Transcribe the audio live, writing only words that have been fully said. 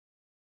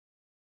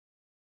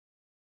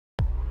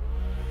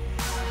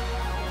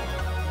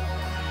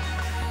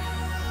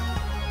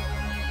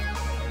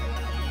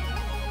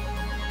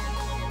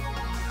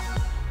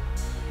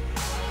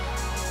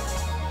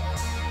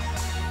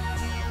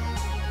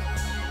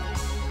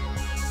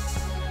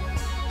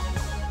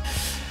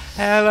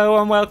Hello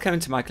and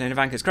welcome to Michael and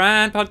Ivanka's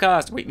Grand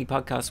Podcast, a weekly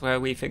podcast where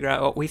we figure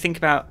out what we think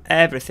about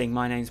everything.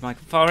 My name's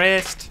Michael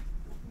Forrest.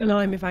 And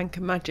I'm Ivanka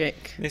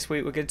Majic. This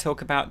week we're going to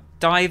talk about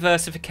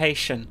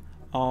diversification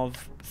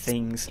of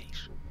things.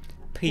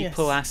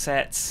 People, Yes.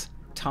 assets,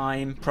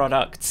 time,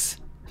 products,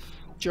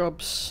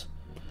 Jobs,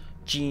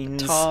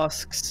 genes,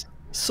 tasks,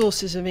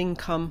 sources of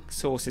income,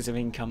 sources of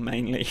income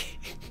mainly.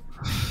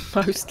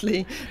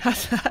 mostly.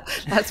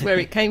 That's where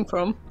it came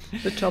from,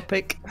 the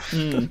topic.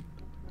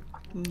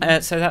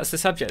 So that's the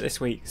subject this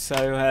week.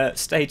 So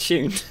stay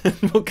tuned.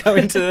 We'll go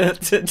into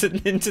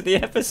the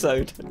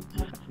episode.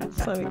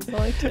 So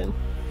exciting.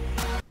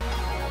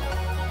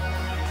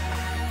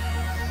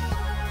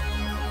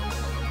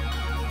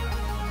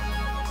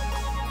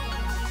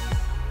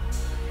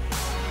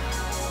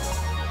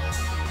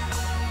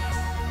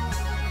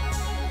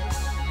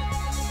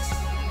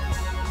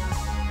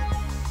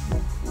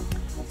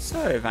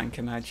 So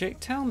Ivanka Magic,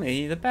 tell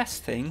me the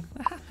best thing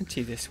that happened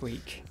to you this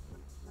week.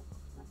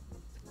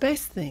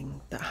 Best thing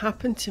that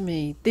happened to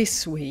me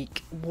this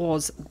week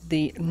was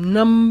the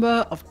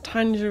number of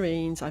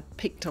tangerines I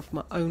picked off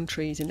my own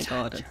trees in the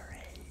garden.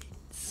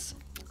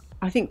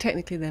 I think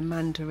technically they're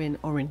mandarin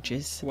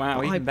oranges.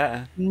 Wow, even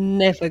better.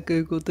 Never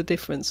Googled the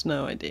difference,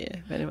 no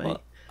idea. Anyway.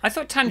 Well, I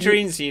thought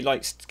tangerines you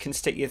can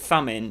stick your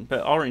thumb in,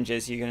 but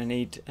oranges you're going to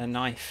need a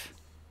knife.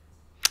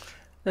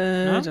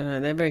 No? I don't know.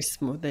 They're very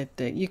small. You can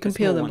The peel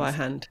small them by ones.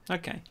 hand.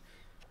 Okay.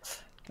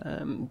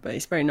 But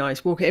it's very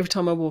nice. Every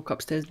time I walk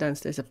upstairs,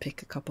 downstairs, I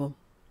pick a couple.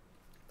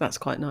 That's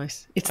quite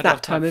nice. It's I'd love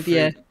that to have time of fruit.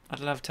 year. I'd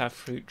love to have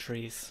fruit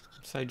trees.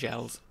 I'm so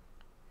gels.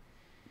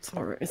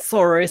 Sorry. Yes.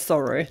 Sorry.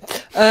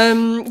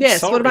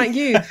 What about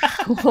you?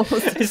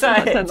 Is that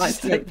I don't it? like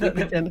to look at the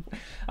weekend.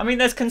 I mean,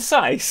 there's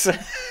concise.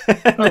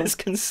 There's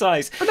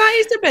concise. But that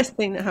is the best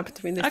thing that happened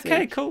to me this week.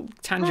 Okay, cool.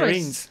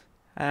 Tangerines.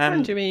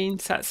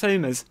 Tangerines.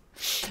 Satsumas.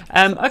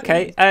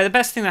 Okay, the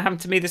best thing that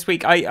happened to me this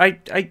week,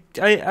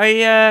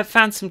 I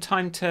found some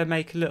time to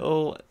make a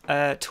little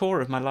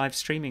tour of my live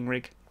streaming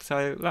rig.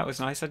 So that was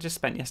nice. I just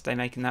spent yesterday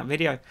making that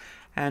video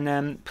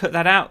and put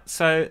that out.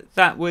 So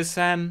that was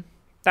that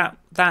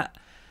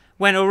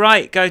went all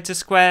right. Go to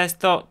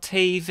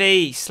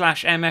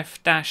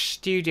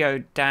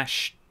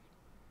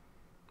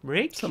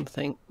squares.tv/mf-studio-rig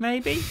Something.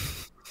 maybe.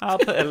 I'll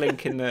put a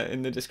link in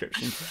the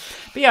description.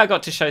 But yeah, I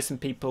got to show some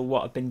people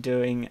what I've been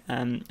doing,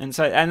 and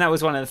that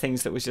was one of the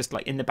things that was just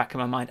like in the back of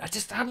my mind. I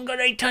just haven't got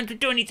any time to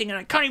do anything, and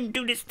I can't even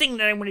do this thing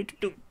that I wanted to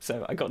do.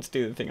 So I got to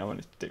do the thing I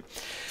wanted to do.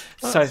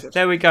 So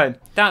there we go.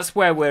 That's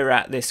where we're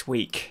at this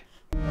week.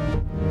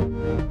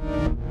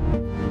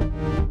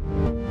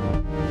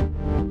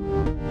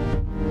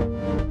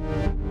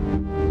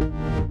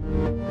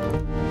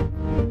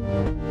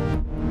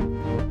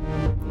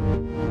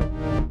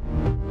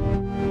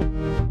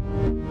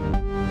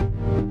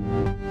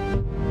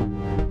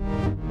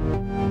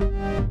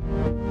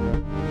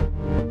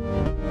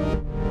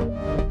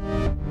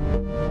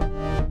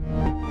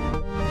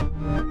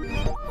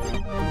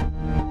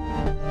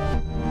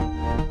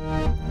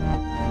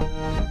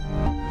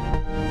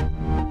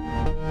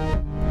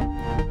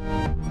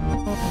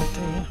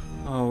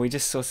 We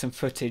just saw some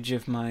footage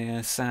of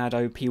my sad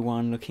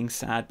OP1 looking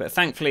sad, but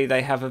thankfully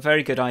they have a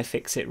very good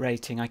iFixit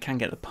rating. I can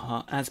get the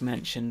part, as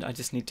mentioned. I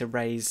just need to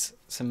raise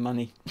some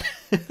money.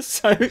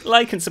 So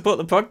like and support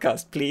the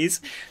podcast, please.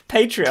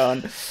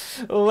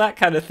 Patreon, all that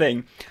kind of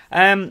thing.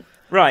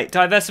 Right,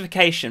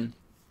 diversification.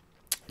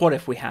 What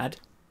if we had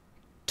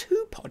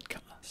 2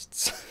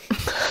 podcasts?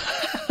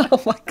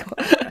 Oh my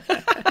god.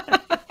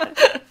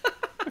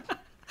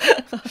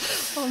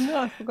 Oh no,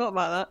 I forgot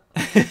about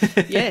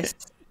that. Yes.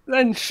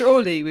 Then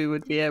surely we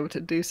would be able to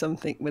do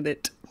something with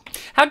it.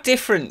 How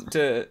different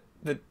do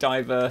the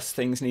diverse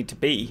things need to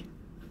be?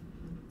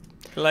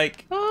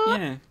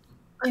 Yeah.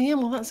 Yeah,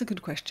 well, that's a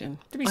good question.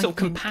 To be sort of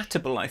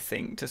compatible, I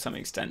think, to some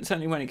extent.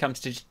 Certainly when it comes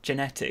to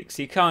genetics.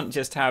 You can't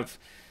just have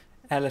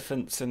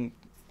elephants and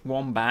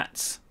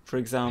wombats, for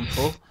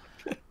example.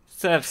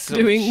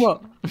 Doing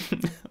what?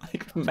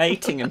 Like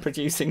mating and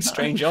producing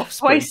strange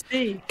offspring. I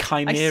see.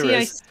 Chimeras.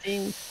 I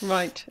see.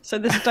 Right. So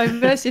there's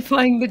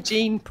diversifying the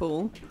gene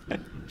pool.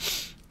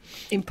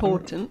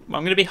 Important.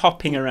 I'm going to be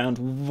hopping around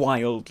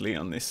wildly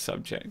on this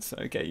subject, so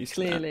get used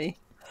to that. Clearly.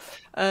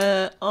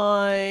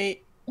 I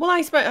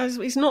suppose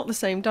it's not the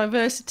same.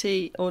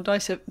 Diversity or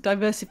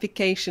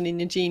diversification in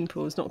your gene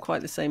pool is not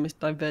quite the same as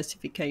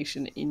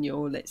diversification in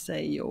your, let's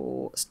say,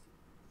 your,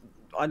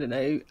 I don't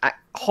know,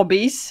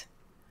 hobbies.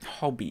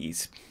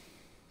 Hobbies.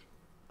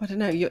 I don't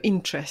know, your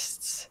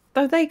interests.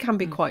 Though they can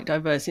be quite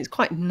diverse. It's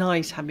quite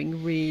nice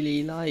having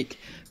really like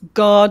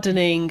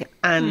gardening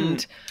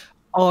and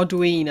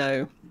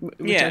Arduino,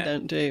 which I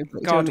don't do.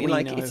 But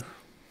Arduino.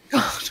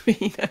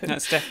 Arduino.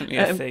 That's definitely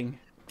a thing.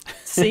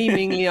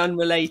 Seemingly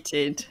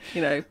unrelated,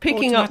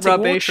 picking up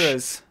rubbish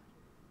waterers.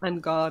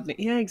 and gardening.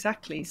 Yeah,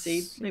 exactly.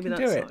 See, maybe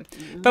that's do it. Like,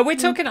 but we're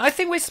talking. I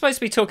think we're supposed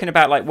to be talking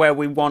about like where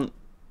we want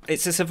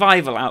it's a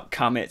survival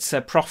outcome. It's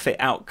a profit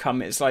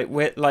outcome. It's like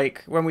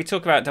when we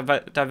talk about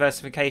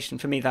diversification,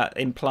 for me that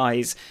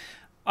implies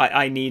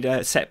I need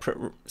a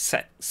separate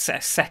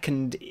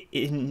second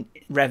in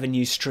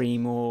revenue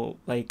stream, or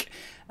like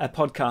a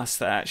podcast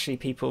that actually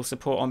people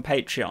support on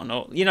Patreon,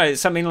 or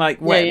something like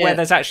where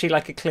there's actually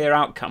like a clear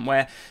outcome.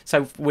 Where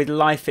so with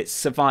life it's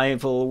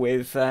survival,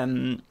 with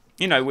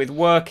with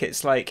work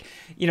it's like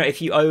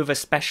if you over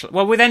specialize,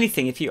 well, with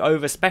anything, if you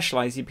over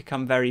specialize you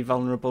become very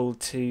vulnerable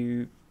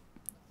to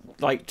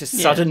like just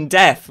sudden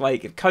death.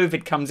 Like if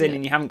COVID comes in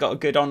and you haven't got a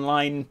good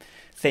online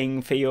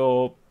thing for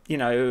your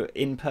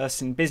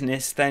in-person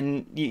business,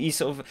 then you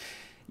sort of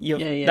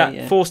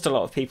forced a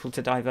lot of people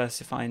to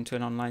diversify into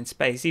an online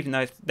space, even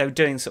though they were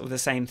doing sort of the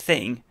same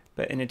thing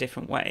but in a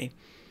different way.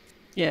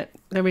 Yeah,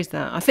 there is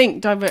that. I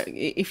think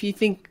if you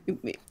think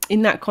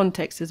in that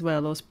context as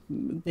well, or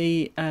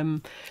the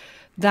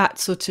that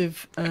sort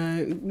of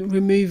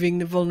removing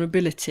the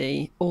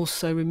vulnerability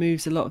also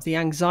removes a lot of the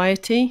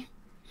anxiety.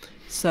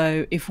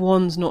 So if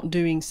one's not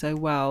doing so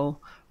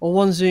well, or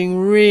one's doing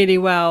really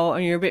well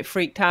and you're a bit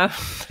freaked out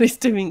that it's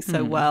doing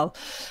so well,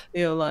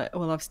 you're like,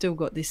 well, I've still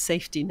got this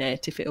safety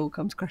net if it all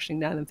comes crashing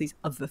down of these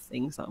other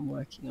things that I'm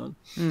working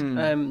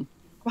on.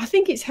 I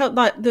think it's helped.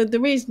 Like the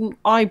reason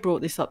I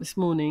brought this up this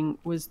morning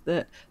was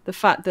that the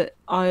fact that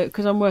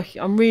because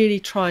I'm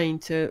really trying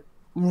to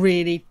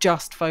really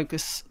just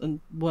focus and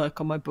work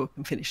on my book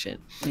and finish it.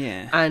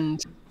 Yeah.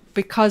 And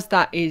because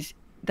that is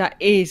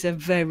a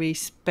very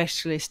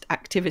specialist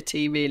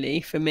activity, really,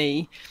 for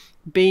me,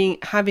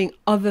 having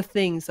other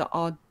things that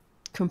are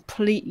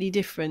completely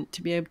different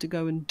to be able to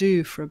go and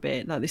do for a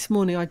bit. Like this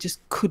morning, I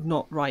just could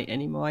not write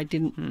anymore. I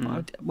didn't.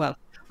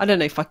 I don't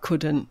know if I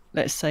couldn't.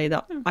 Let's say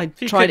that I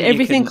tried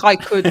everything I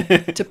could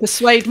to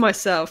persuade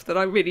myself that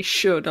I really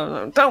should.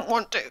 I don't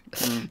want to.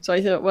 So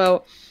I thought,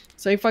 well,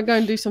 so if I go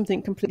and do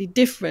something completely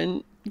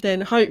different,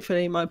 then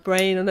hopefully my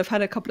brain, and I've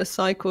had a couple of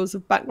cycles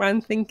of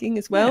background thinking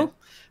as well. Yeah.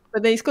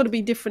 But then it's got to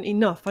be different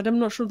enough. I'm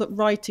not sure that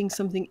writing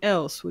something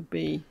else would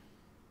be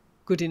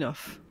good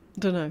enough. I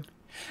don't know.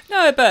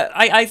 No, but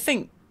I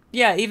think,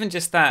 even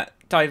just that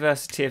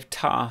diversity of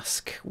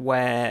task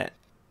where,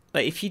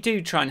 like, if you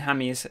do try and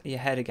hammer your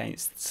head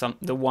against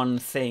the one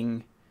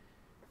thing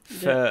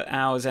for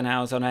hours and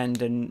hours on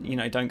end, and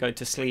don't go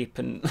to sleep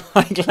and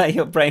like let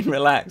your brain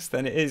relax,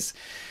 then it is,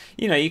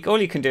 all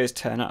you can do is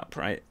turn up,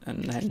 right?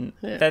 And then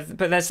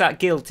there's that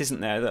guilt, isn't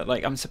there, that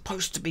like I'm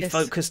supposed to be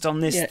focused on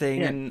this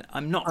thing, and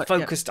I'm not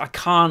focused. I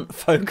can't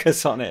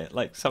focus on it.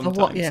 Like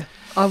sometimes.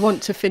 I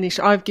want to finish.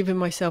 I've given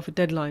myself a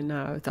deadline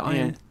now that I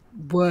am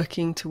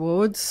working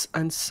towards,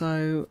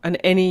 and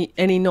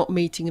any not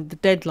meeting of the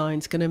deadline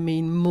is going to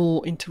mean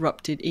more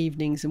interrupted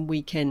evenings and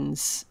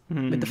weekends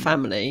with the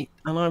family,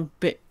 and I'm a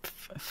bit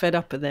fed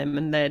up of them,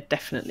 and they're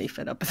definitely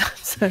fed up of that.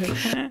 So,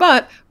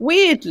 but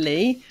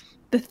weirdly,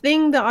 the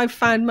thing that I've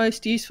found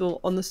most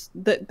useful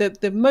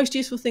the most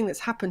useful thing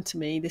that's happened to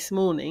me this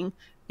morning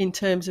in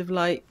terms of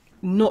like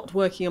not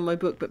working on my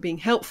book but being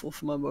helpful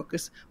for my book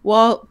is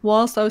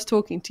whilst I was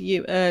talking to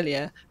you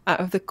earlier, out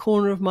of the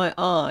corner of my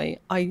eye,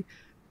 I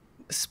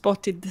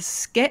spotted the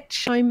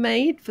sketch I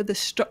made for the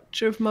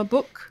structure of my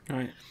book.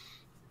 Right.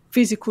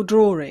 Physical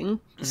drawing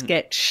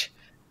sketch,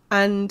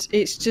 and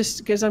it's just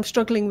because I'm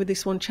struggling with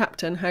this one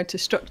chapter and how to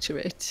structure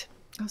it.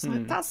 I was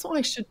like, that's what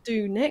I should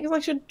do next. I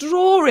should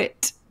draw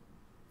it.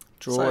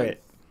 Draw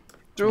it.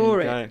 So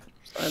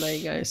there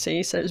you go.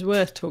 See, so it's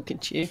worth talking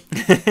to you.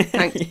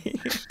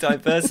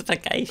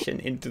 Diversification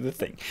into the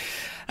thing.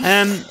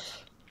 I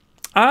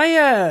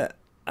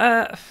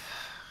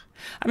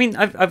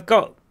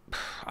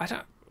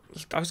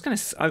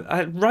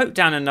wrote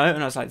down a note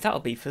and I was like, that'll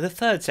be for the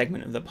third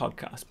segment of the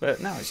podcast,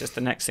 but now it's just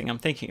the next thing I'm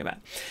thinking about.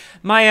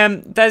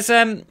 There's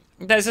a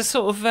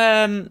sort of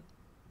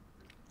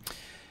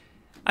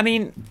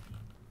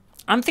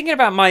I'm thinking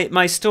about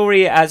my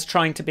story as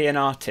trying to be an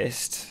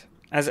artist,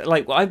 as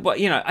like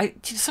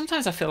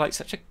sometimes I feel like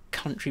such a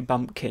country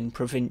bumpkin,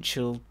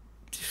 provincial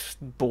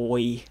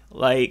boy,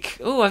 like,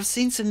 oh, I've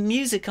seen some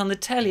music on the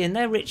telly and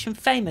they're rich and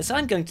famous,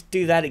 I'm going to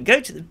do that and go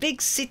to the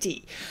big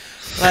city,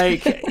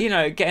 like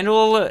getting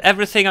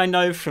everything I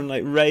know from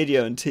like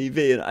radio and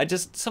TV, and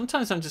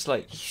sometimes I'm just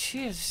like,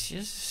 she's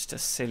just a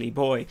silly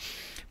boy.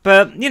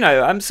 But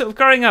I'm sort of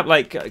growing up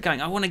like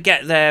going, I want to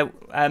get there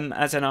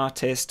as an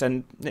artist,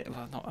 and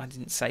I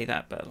didn't say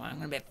that, but like, I'm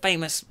going to be a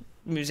famous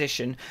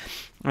musician,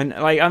 and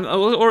like I'm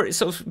or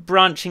sort of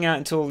branching out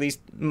into all these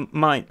and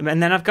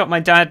then I've got my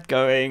dad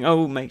going,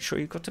 oh, make sure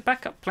you've got a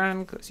backup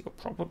plan because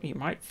you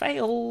might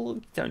fail.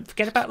 Don't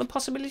forget about the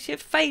possibility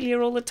of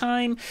failure all the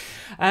time.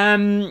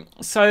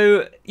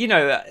 So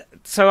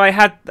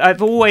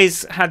I've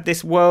always had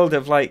this world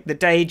of like the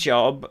day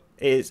job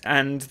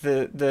and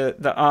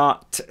the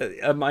art,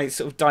 my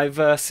sort of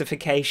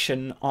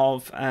diversification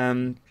of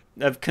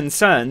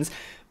concerns,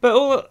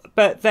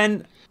 but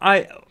then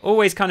I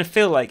always kind of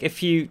feel like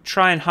if you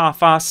try and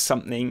half-ass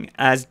something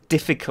as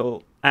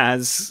difficult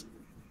as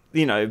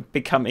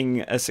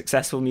becoming a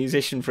successful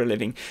musician for a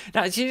living.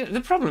 Now,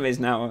 the problem is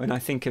now when I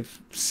think of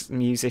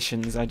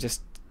musicians, I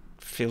just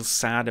feel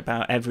sad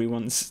about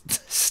everyone's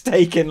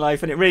stake in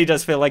life, and it really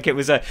does feel like it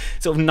was a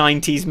sort of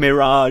 90s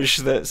mirage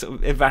that sort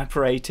of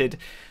evaporated.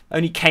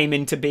 only came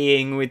into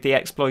being with the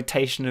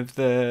exploitation of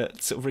the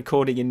sort of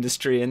recording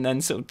industry, and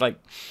then sort of like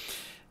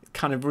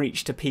kind of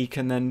reached a peak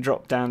and then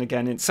dropped down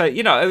again. And so,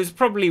 you know, it was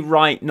probably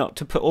right not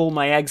to put all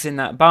my eggs in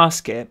that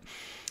basket.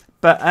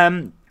 But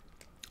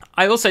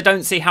I also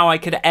don't see how I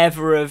could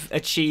ever have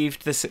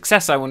achieved the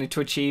success I wanted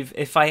to achieve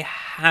if I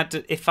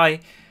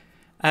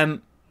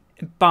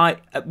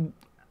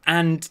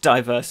and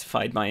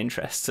diversified my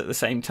interests at the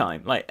same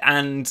time, like,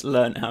 and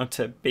learn how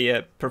to be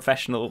a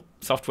professional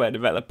software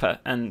developer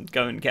and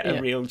go and get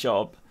a real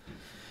job.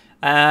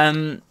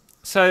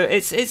 So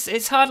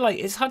it's hard, like,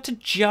 it's hard to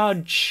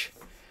judge.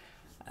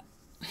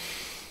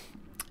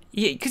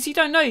 Yeah, because you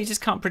don't know, you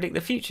just can't predict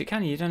the future,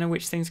 can you? You don't know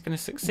which thing's going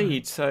to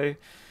succeed. So,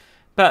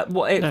 but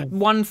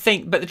one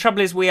thing, but the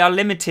trouble is we are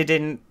limited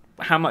in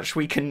how much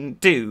we can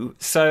do.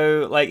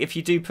 So, like, if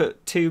you do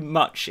put too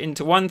much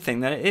into one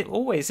thing, then it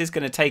always is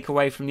going to take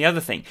away from the other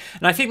thing.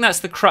 And I think that's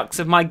the crux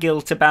of my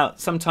guilt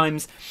about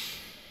sometimes,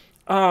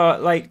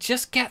 like,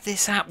 just get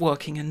this app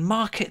working and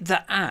market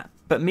the app.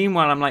 But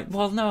meanwhile, I'm like,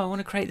 well, no, I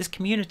want to create this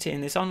community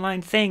and this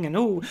online thing, and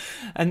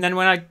then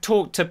when I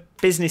talk to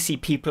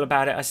businessy people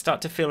about it, I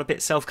start to feel a bit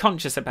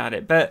self-conscious about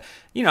it. But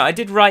you know,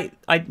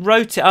 I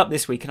wrote it up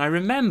this week, and I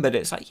remembered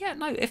it's like, yeah,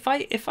 no, if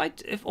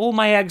all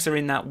my eggs are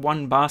in that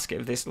one basket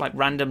of this like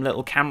random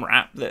little camera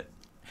app that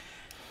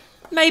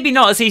maybe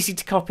not as easy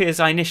to copy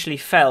as I initially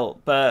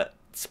felt, but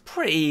it's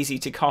pretty easy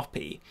to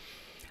copy.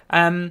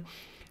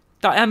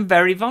 That I'm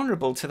very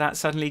vulnerable to that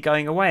suddenly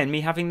going away and me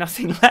having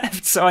nothing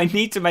left. So I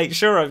need to make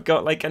sure I've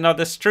got like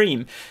another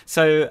stream.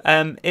 So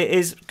it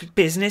is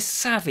business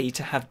savvy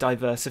to have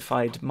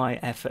diversified my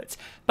efforts.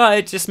 But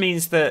it just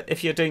means that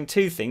if you're doing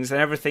two things,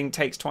 then everything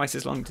takes twice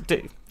as long to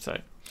do.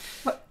 So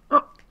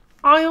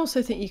I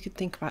also think you could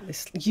think about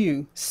this,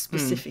 you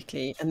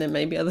specifically, and then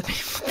maybe other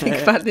people think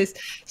about this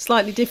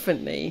slightly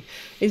differently.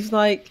 It's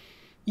like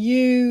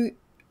you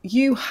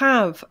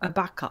have a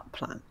backup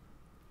plan.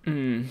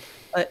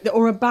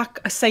 Or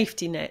a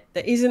safety net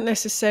that isn't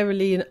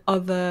necessarily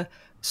another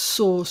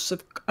source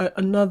of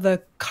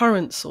another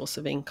current source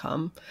of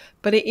income,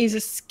 but it is a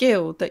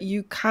skill that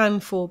you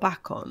can fall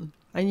back on,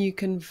 and you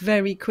can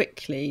very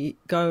quickly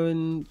go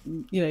and,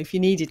 you know, if you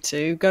needed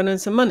to, go and earn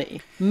some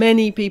money.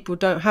 Many people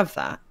don't have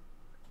that.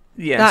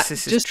 Yes,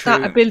 this is true.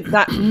 That ability,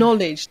 that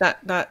knowledge,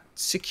 that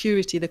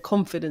security, the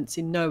confidence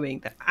in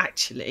knowing that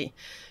actually,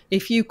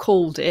 if you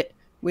called it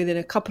within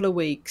a couple of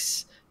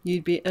weeks,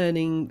 you'd be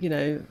earning, you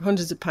know,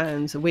 hundreds of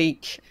pounds a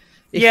week,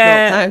 if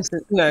not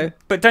thousands, you know.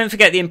 But don't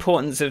forget the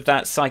importance of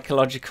that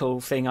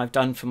psychological thing I've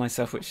done for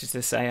myself, which is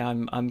to say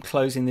I'm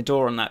closing the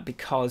door on that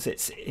because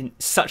it's in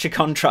such a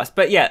contrast.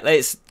 But yeah,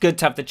 it's good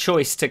to have the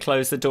choice to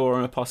close the door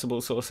on a possible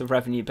source of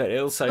revenue, but it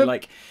also,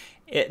 like,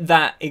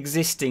 that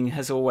existing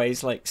has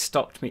always, like,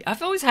 stopped me.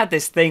 I've always had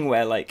this thing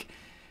where, like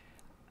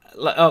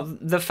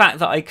the fact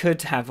that I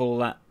could have all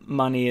that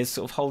money is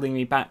sort of holding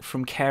me back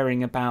from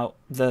caring about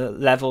the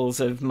levels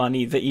of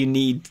money that you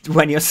need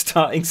when you're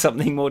starting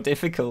something more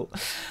difficult.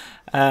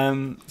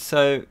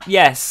 So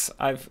yes,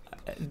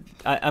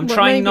 I'm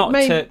trying not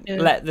to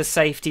let the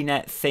safety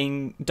net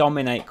thing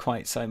dominate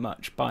quite so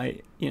much by,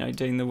 you know,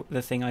 doing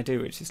the thing I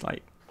do, which is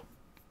like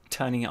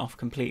turning it off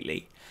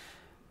completely.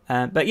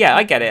 But yeah,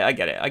 I get it. I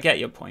get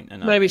your point.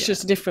 And maybe it's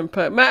just a different.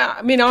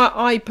 I mean,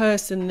 I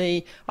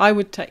personally, I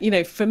would take, you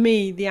know, for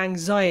me, the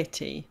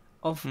anxiety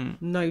of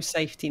no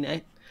safety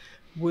net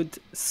would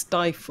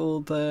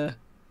stifle the,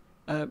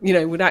 you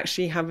know, would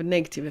actually have a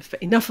negative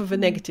effect, enough of a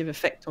negative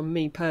effect on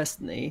me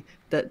personally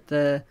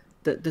that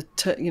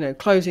you know,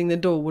 closing the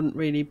door wouldn't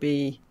really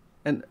be,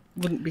 and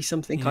wouldn't be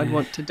something I'd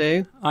want to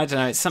do. I don't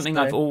know. It's something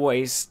I've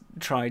always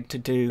tried to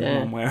do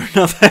one way or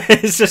another.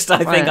 It's just,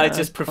 I think I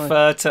just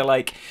prefer to,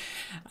 like,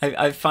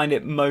 I find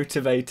it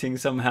motivating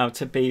somehow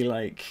to be,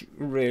 like,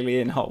 really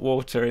in hot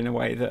water in a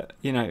way that,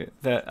 you know,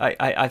 that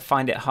I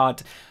find it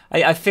hard.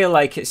 I feel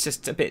like it's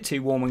just a bit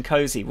too warm and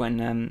cozy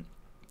when,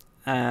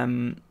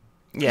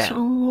 it's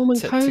all warm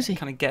and cozy. To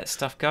kind of get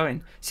stuff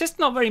going. It's just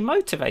not very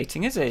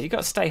motivating, is it? You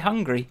got to stay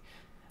hungry.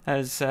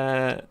 As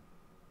I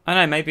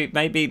don't know,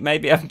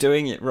 maybe I'm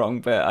doing it wrong,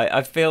 but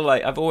I feel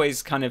like I've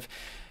always kind of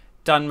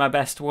done my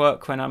best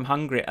work when I'm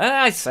hungry.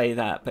 I say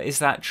that, but is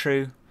that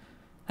true?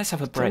 Let's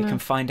have a break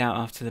and find out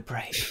after the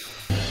break.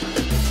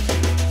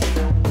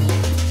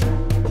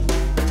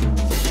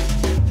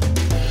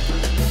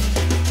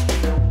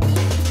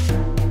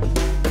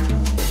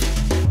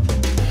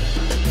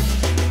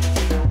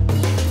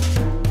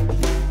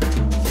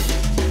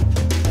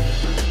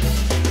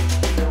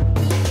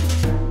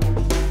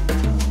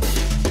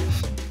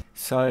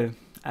 So,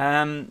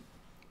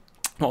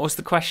 what was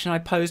the question I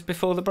posed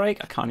before the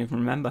break? I can't even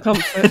remember.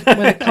 Comfort.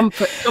 Whether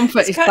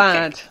comfort is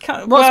bad.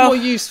 What's more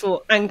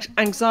useful?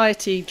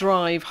 Anxiety,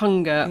 drive,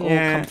 hunger, or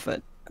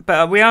comfort?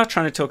 But we are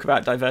trying to talk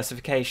about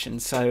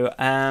diversification. So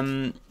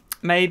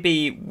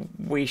maybe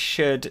we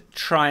should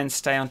try and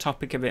stay on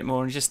topic a bit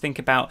more and just think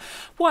about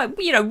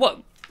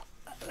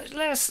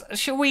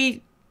shall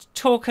we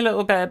talk a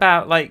little bit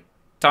about, like,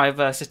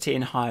 diversity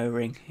in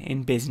hiring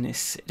in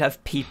business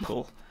of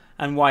people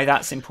and why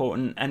that's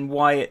important and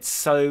why it's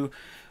so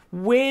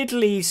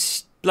weirdly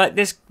like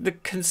this, the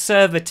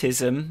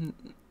conservatism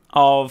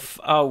of,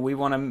 oh, we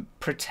want to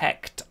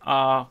protect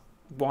our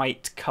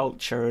white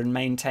culture and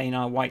maintain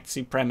our white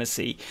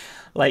supremacy,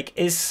 like,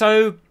 is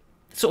so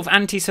sort of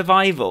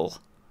anti-survival,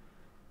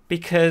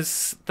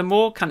 because the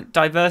more kind of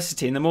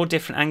diversity and the more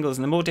different angles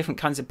and the more different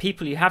kinds of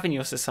people you have in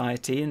your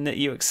society and that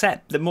you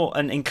accept, the more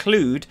and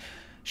include,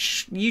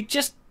 you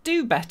just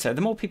do better.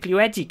 The more people you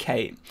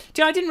educate.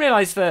 Do you know, I didn't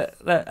realise that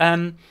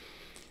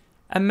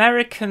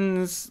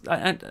Americans,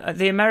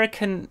 the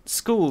American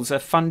schools are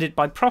funded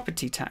by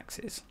property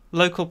taxes,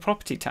 local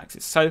property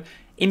taxes. So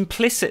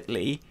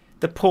implicitly,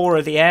 the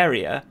poorer the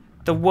area,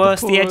 the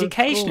worse the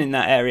education in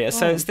that area.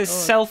 So it's this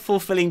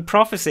self-fulfilling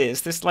prophecy.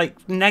 It's this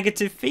like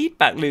negative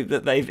feedback loop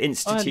that they've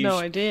instituted. I had no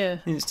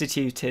idea.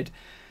 Instituted.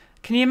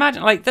 Can you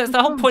imagine? Like, that's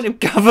the whole point of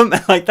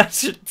government. Like,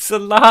 it's the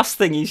last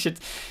thing you should,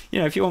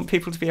 if you want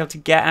people to be able to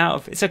get out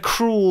of. It's a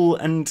cruel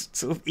and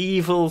sort of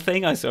evil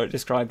thing. I saw it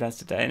described as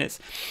today, and it's.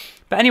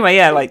 But anyway,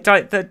 yeah, like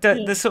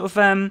the sort of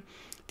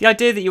the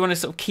idea that you want to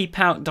sort of keep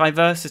out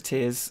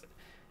diversity it's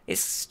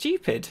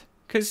stupid,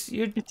 because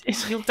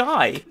you'll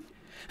die.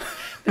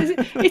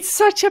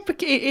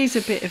 It is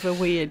a bit of a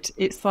weird.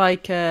 It's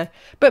like,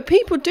 but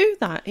people do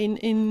that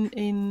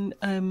in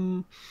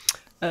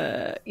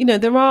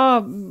there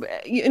are,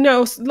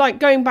 like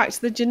going back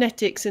to the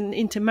genetics and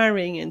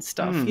intermarrying and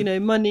stuff.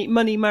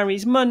 Money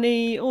marries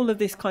money. All of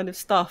this kind of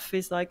stuff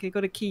is like, you've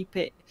got to keep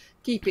it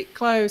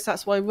close.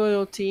 That's why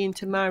royalty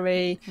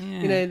intermarry.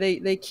 Yeah.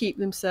 They keep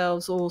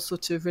themselves all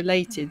sort of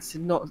related to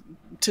not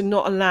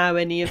allow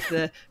any of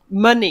the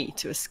money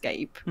to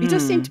escape. It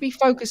does seem to be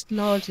focused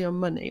largely on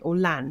money or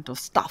land or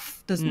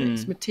stuff, doesn't it?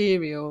 It's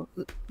material,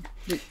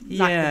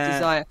 lack of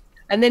desire,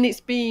 and then it's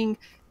being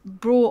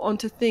brought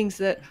onto things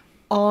that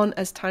aren't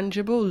as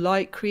tangible,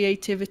 like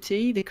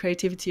creativity. The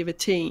creativity of a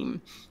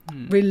team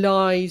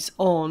relies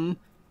on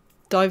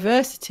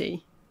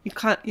diversity. You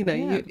can't,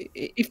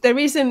 if there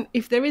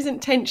isn't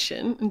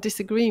tension and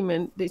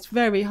disagreement, it's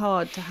very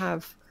hard to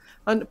have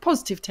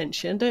positive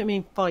tension. I don't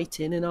mean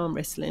fighting and arm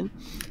wrestling,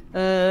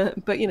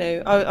 but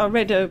I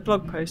read a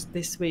blog post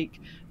this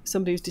week.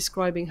 Somebody was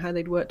describing how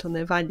they'd worked on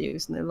their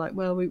values, and they're like,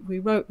 well, we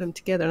wrote them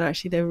together and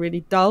actually they were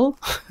really dull.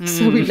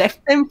 So we left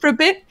them for a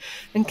bit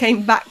and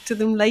came back to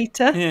them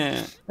later.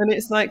 And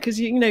it's like, because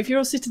if you're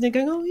all sitting there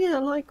going, oh yeah, I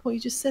like what you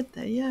just said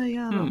there,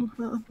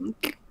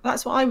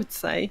 that's what I would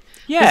say.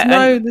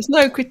 There's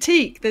no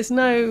critique, there's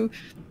no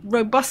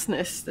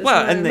robustness.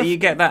 You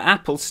get that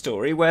Apple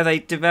story where they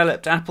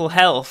developed Apple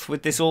Health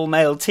with this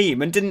all-male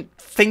team and didn't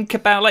think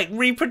about like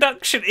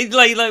reproduction.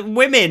 Like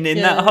women in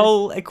that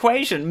whole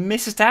equation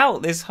missed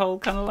out this whole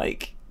kind of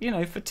like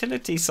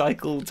fertility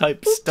cycle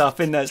type stuff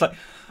in there. It's like,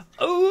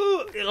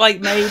 oh,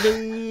 like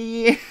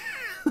maybe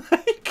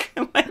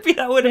maybe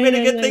that would have been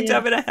a good thing to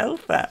have in a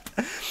health app.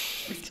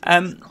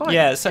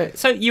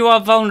 So you are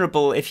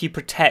vulnerable if you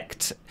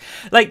protect,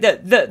 like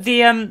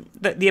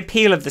the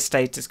appeal of the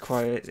status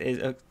quo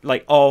is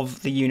like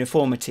of the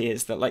uniformity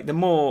is that like the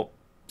more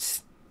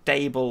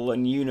stable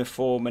and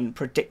uniform and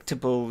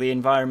predictable the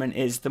environment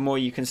is, the more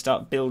you can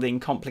start building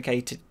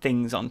complicated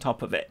things on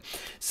top of it.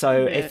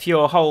 So if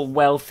your whole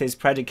wealth is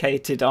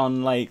predicated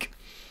on like,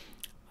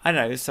 I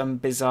don't know, some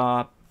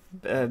bizarre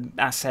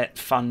asset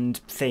fund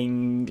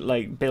thing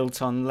like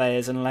built on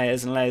layers and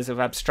layers and layers of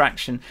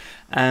abstraction,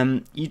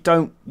 you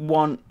don't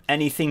want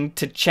anything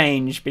to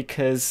change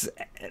because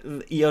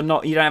you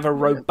don't have a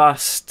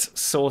robust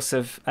source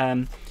of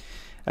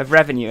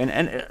revenue,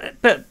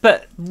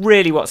 but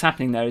really what's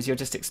happening there is you're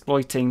just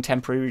exploiting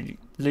temporary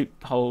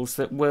loopholes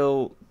that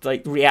will,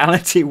 like,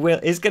 reality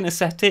is going to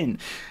set in,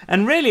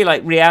 and really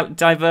like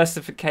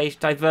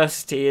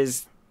diversity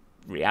is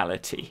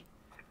reality.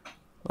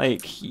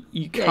 Like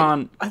you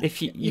can't,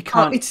 you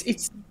can't.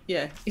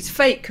 It's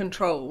fake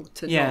control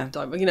to not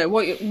dive.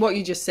 What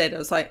you just said.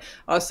 I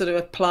was sort of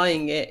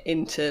applying it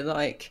into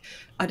like,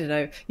 I don't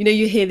know.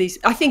 You hear these.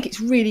 I think it's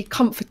really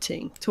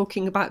comforting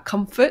talking about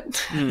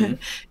comfort.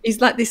 Is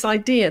like this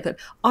idea that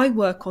I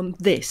work on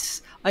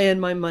this, I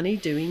earn my money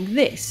doing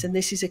this, and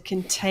this is a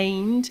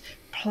contained,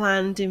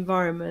 planned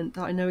environment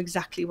that I know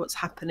exactly what's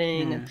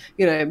happening,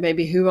 and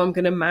maybe who I'm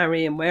going to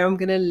marry and where I'm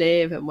going to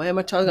live and where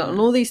my child and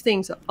all these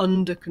things are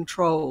under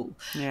control,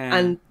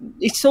 and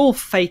it's all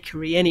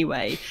fakery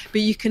anyway.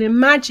 But you can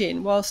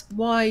imagine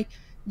why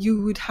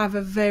you would have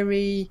a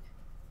very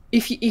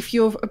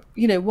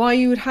why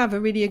you would have a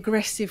really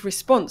aggressive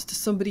response to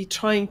somebody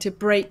trying to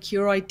break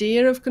your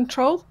idea of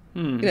control.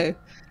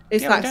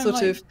 It's that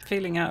sort of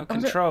feeling out of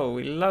control.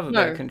 We love a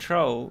bit of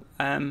control,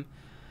 and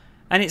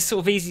it's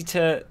sort of easy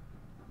to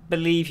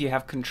believe you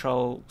have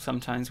control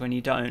sometimes when you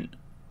don't,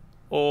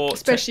 or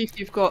especially if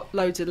you've got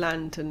loads of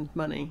land and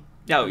money.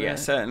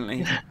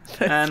 Certainly.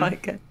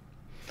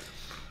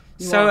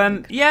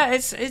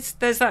 It's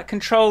there's that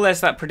control, there's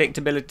that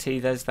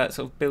predictability, there's that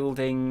sort of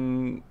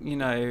building.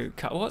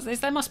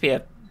 There must be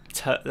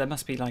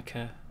like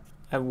a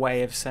a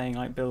way of saying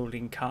like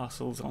building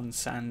castles on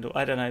sand, or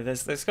I don't know.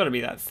 There's got to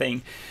be that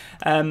thing.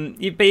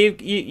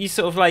 You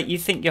sort of like, you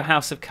think your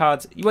house of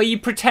cards. Well, you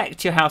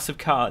protect your house of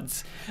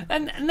cards,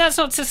 and that's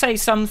not to say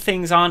some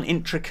things aren't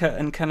intricate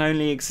and can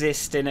only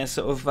exist in a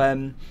sort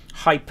of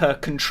hyper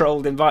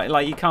controlled environment.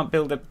 Like you can't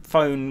build a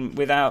phone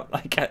without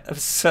like a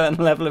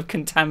certain level of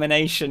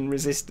contamination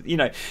resist. You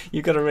know,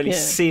 you've got to really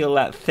seal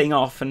that thing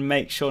off and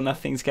make sure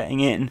nothing's getting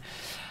in.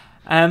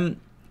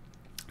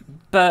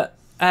 But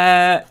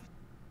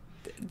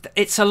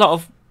it's a lot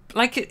of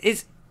like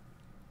it's.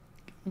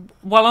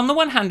 Well, on the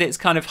one hand, it's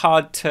kind of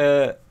hard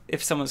to,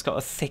 if someone's got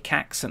a thick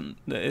accent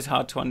that is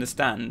hard to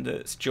understand,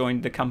 that's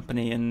joined the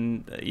company,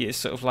 and you're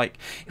sort of like,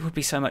 it would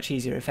be so much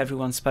easier if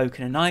everyone spoke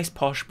in a nice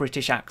posh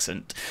British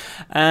accent.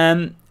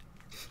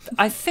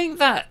 I think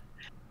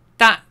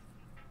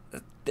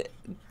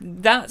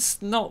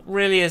that's not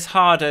really as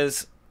hard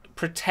as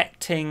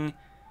protecting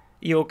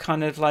your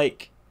kind of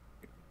like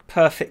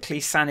perfectly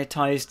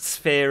sanitized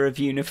sphere of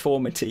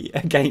uniformity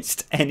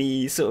against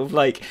any sort of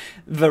like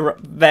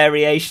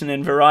variation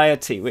and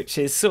variety, which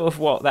is sort of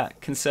what that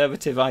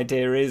conservative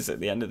idea is at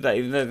the end of the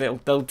day.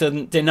 They'll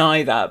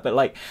deny that, but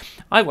like,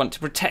 I want to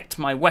protect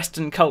my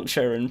Western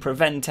culture and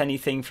prevent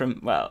anything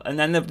from, well, and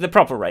then the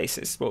proper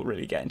racists will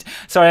really get into.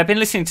 Sorry, I've been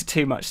listening to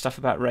too much stuff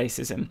about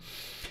racism.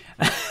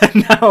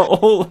 Now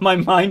all my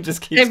mind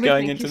just keeps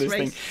going into this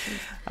thing.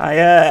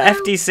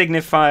 FD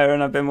signifier,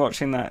 and I've been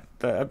watching that.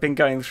 I've been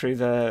going through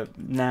the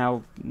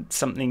now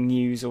something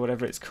news or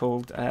whatever it's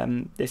called. Let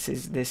me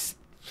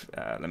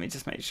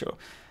just make sure.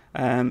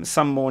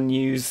 Some more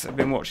news. I've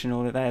been watching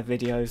all of their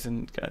videos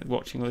and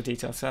watching all the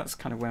details. So that's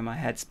kind of where my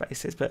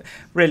headspace is. But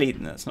really,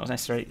 that's not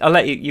necessarily. I'll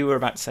let you. You were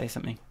about to say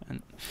something.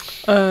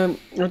 I don't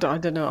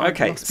know.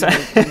 Okay. So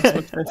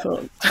okay,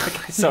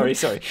 sorry.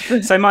 So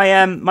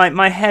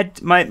my head.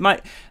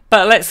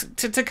 But let's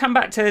to come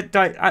back to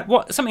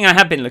what something I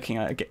have been looking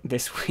at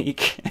this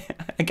week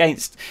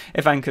against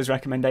Ivanka's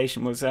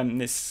recommendation was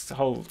this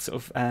whole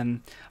sort of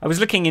I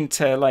was looking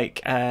into like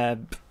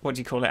what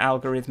do you call it,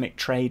 algorithmic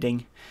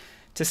trading,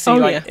 to see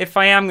if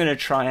I am going to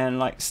try and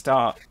like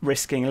start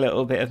risking a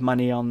little bit of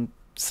money on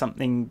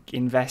something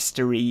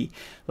investory,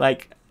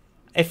 like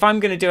if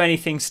I'm going to do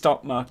anything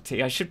stock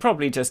marketing, I should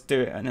probably just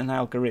do it in an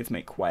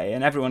algorithmic way.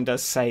 And everyone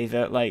does say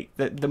that like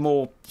the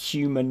more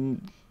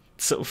human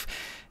sort of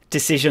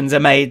decisions are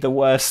made, the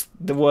worse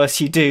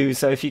you do.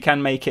 So if you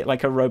can make it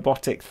like a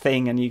robotic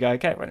thing, and you go,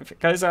 okay, well, if it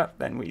goes up,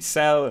 then we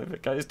sell. If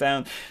it goes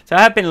down, so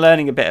I have been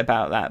learning a bit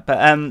about that. But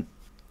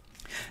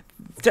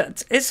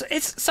so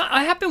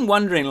I have been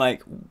wondering,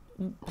 like,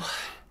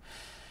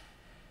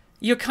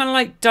 you're kind of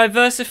like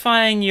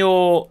diversifying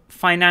your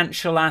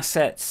financial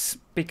assets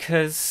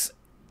because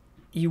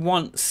you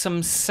want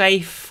some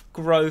safe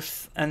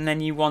growth, and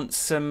then you want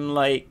some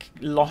like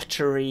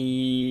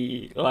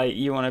lottery, like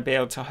you want to be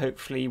able to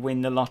hopefully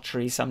win the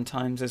lottery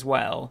sometimes as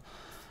well.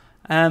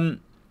 Why?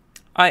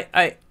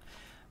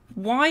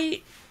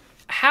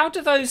 How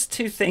do those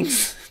two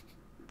things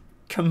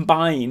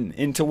combine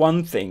into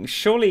one thing?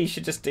 Surely you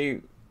should just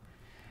do.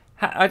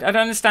 I don't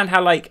understand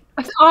how like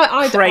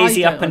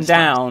crazy up and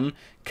down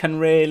can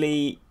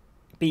really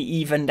be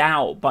evened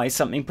out by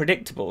something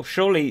predictable.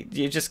 Surely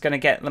you're just going to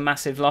get the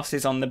massive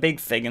losses on the big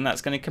thing, and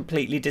that's going to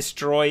completely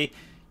destroy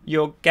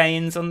your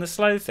gains on the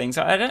slow things.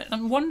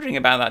 I'm wondering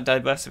about that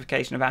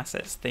diversification of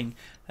assets thing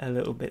a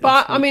little bit.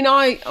 But I mean,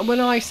 when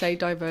I say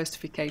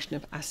diversification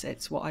of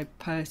assets, what I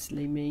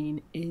personally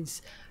mean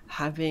is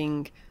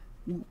having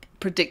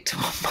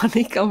predictable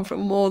money come from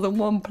more than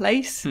one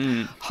place.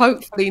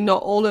 Hopefully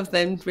not all of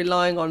them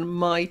relying on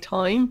my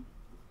time.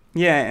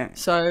 Yeah.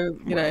 So,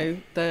 you know,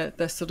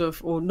 they're sort of,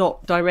 or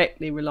not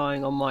directly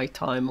relying on my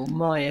time or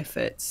my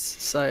efforts.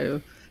 So,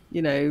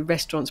 you know,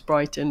 Restaurants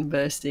Brighton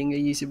versus a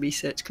user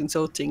research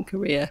consulting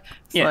career.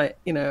 It's like,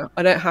 you know,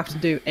 I don't have to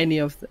do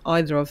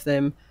either of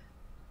them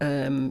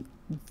from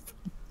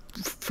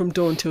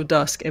dawn till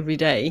dusk every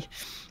day.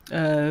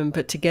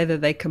 But together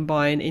they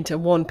combine into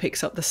one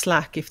picks up the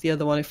slack if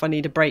I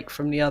need a break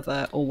from the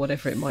other or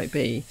whatever it might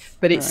be.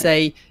 But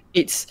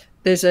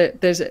there's a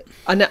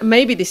and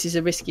maybe this is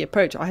a risky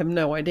approach, I have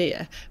no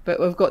idea, but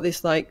we've got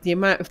this like the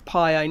amount of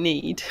pie I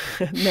need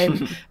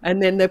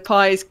and then the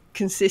pie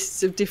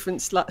consists of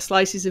different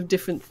slices of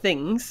different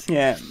things,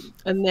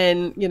 and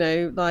then, you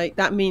know, like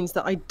that means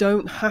that I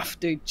don't have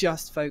to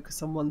just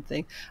focus on one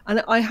thing.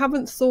 And I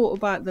haven't thought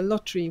about the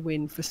lottery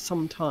win for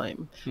some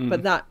time,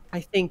 but that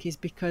I think is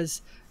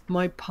because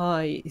my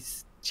pie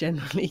is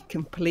generally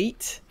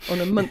complete on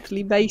a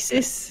monthly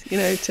basis, you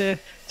know, to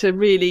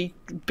really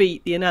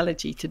beat the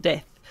analogy to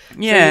death. So,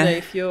 you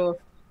know,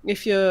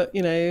 if you're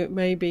you know,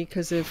 maybe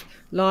because of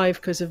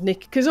Nick,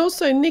 because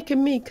also Nick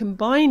and me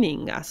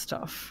combining our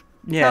stuff,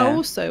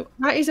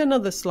 that is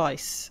another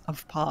slice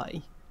of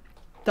pie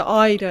that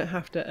I don't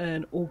have to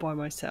earn all by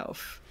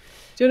myself.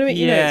 Do you know what I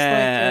mean? Yeah. You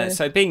know, it's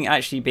like so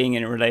being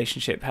in a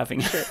relationship,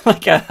 having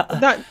like a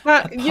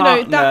you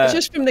know, that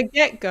just from the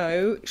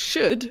get-go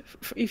should,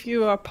 if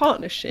you are a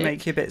partnership,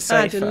 make you a bit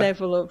safer, add a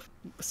level of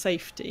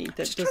safety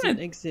that doesn't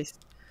exist.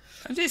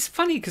 It's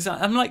funny because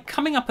I'm like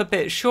coming up a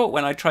bit short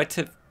when I try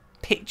to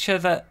picture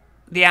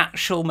the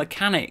actual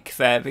mechanic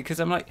there, because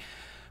I'm like,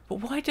 but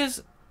why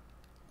does,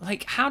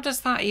 like, how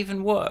does that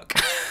even work?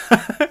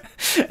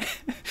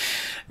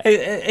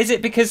 Is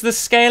it because the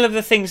scale of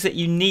the things that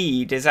you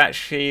need is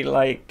actually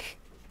like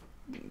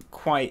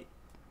quite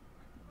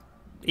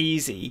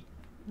easy?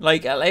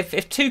 Like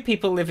if two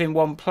people live in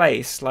one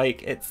place,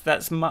 like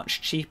that's much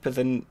cheaper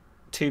than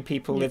two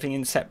people living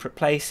in separate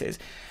places.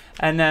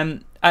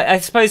 And I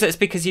suppose that's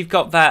because you've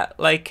got that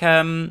like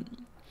and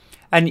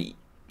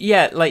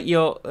yeah, like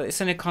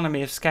it's an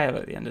economy of scale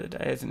at the end of the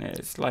day, isn't it?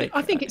 It's like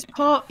I think it's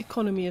part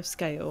economy of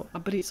scale,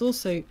 but it's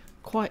also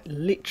quite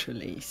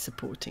literally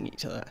supporting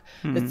each other.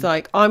 It's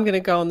like, I'm going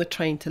to go on the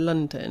train to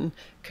London.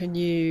 Can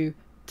you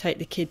take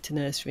the kid to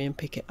nursery and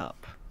pick it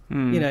up?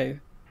 You know,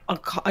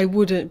 I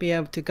wouldn't be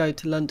able to go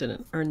to London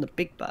and earn the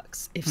big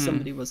bucks if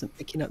somebody wasn't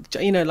picking up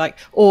the, you know, like,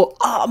 or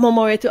I'm on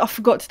my way to, I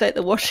forgot to take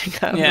the washing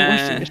out of the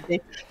washing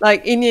machine.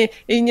 Like in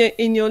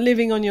your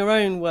living on your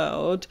own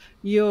world,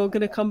 you're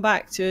going to come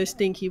back to a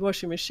stinky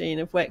washing machine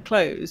of wet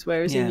clothes,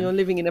 whereas in your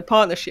living in a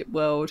partnership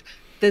world,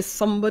 there's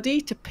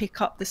somebody to pick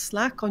up the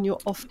slack on your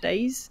off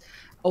days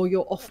or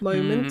your off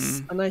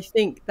moments. And I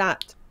think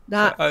that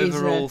so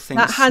overall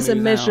that has a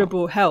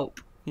measurable help.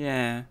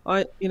 Yeah,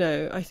 I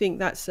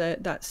think I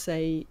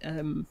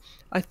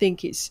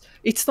think it's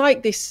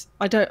like this.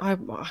 I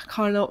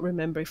cannot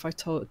remember if I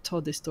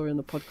told this story on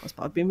the podcast,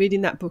 but I've been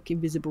reading that book,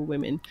 Invisible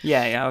Women.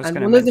 Yeah. I was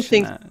going to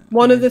mention that.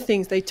 One of the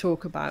things they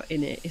talk about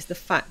in it is the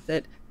fact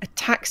that a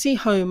taxi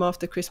home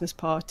after Christmas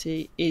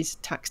party is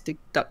tax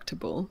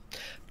deductible,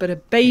 but a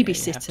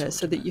babysitter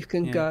so that you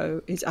can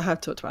go is. I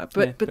have talked about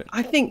it, but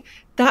I think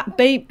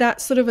that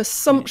sort of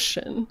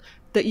assumption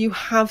that you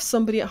have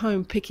somebody at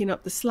home picking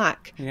up the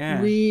slack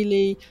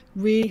really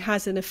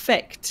has an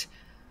effect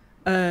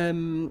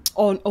on,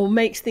 or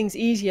makes things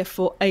easier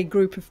for a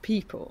group of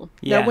people.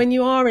 Now, when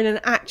you are in an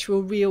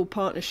actual real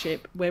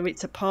partnership where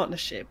it's a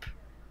partnership,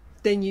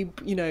 then you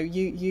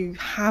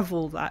have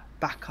all that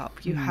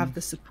backup. You have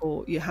the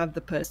support. You have the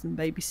person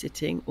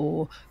babysitting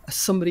or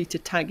somebody to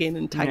tag in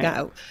and tag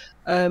out.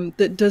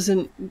 That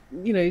doesn't,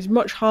 is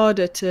much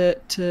harder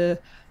to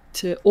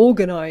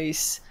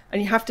organise.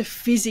 And you have to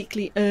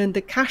physically earn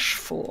the cash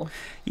for.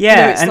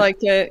 It's like,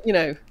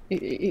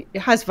 it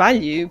has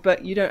value,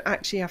 but you don't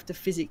actually have to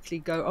physically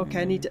go, okay,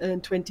 I need to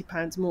earn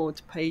 £20 more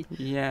to pay for a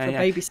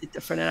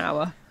babysitter for an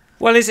hour.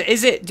 Well, is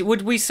it?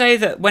 Would we say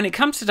that when it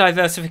comes to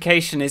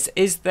diversification,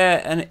 is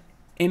there an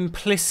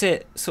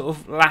implicit sort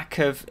of lack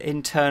of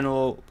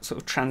internal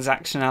sort of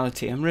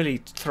transactionality? I'm really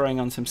throwing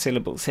on some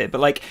syllables here,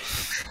 but like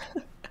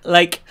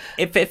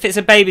if it's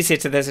a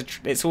babysitter,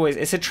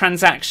 it's a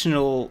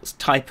transactional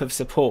type of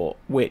support,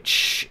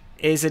 which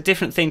is a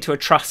different thing to a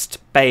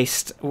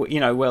trust-based,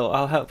 well,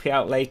 I'll help you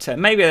out later.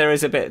 Maybe there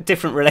is a bit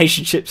different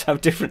relationships have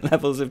different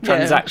levels of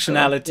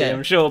transactionality,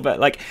 I'm sure, but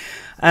like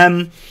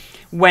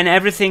when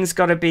everything's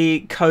got to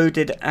be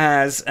coded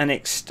as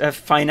a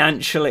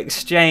financial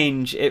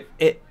exchange, it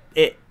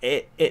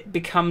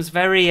becomes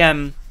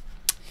very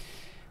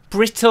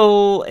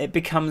brittle. It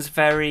becomes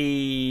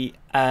very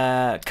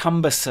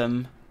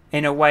cumbersome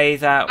in a way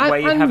where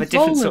you have a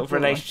different sort of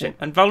relationship,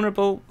 and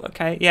vulnerable.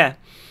 Okay, yeah,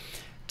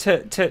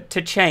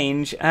 to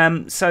change.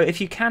 So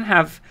if you can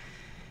have,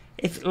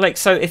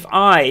 if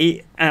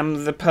I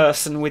am the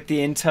person with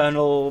the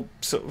internal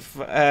sort of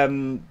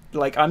I'm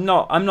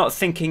not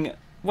thinking.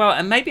 Well,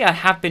 and maybe I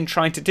have been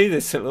trying to do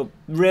this, so I'll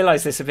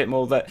realize this a bit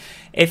more, that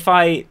it's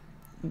my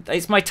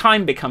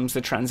time becomes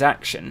the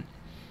transaction.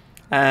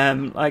 So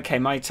at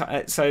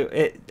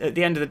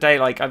the end of the day,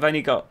 like, I've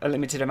only got a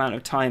limited amount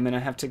of time, and I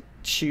have to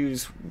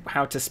choose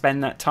how to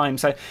spend that time.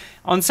 So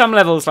on some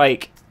levels,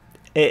 like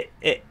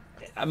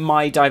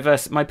my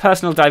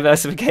personal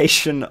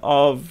diversification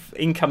of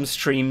income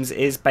streams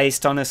is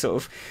based on a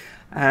sort of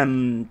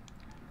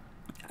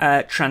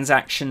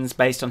transactions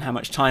based on how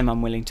much time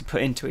I'm willing to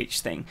put into each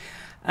thing.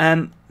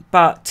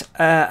 But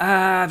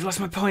I've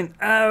lost my point.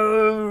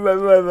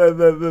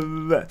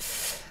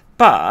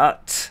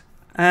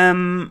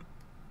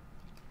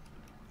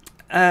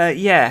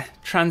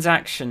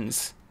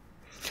 Transactions.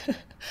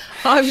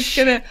 I'll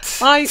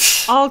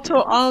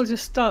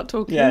just start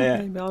talking.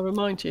 Maybe I'll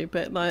remind you.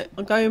 But like,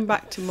 I'm going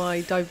back to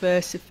my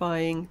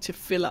diversifying to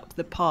fill up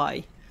the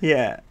pie.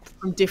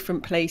 From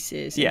different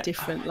places, and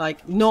different,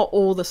 like, not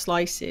all the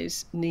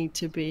slices need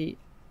to be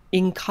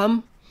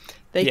income.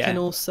 They can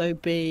also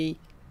be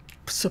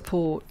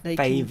support. They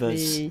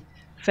favors. Can be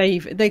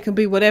favor. They can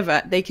be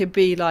whatever. They could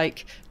be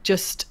like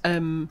just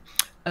combining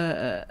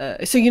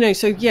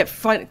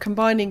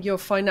your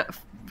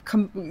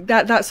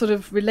that sort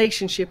of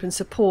relationship and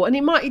support.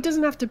 And it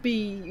doesn't have to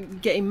be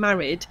getting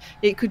married.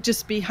 It could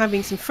just be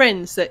having some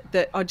friends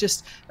that are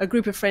just a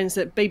group of friends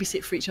that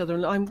babysit for each other.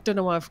 And I don't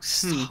know why I've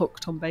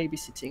hooked on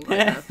babysitting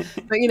right now.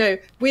 But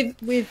with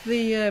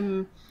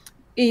the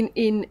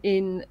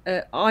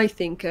I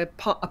think a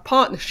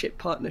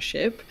partnership,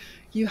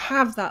 you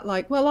have that,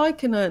 like, well, I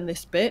can earn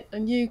this bit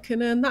and you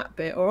can earn that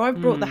bit, or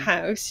I've brought the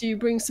house, you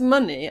bring some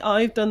money,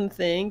 I've done the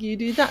thing, you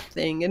do that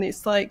thing. And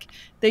it's like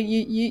that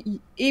you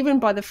even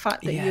by the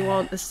fact that you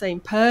aren't the same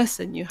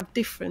person, you have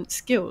different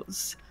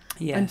skills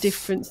and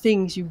different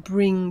things you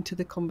bring to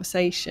the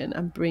conversation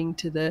and bring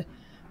to the,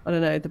 I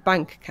don't know, the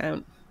bank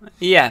account.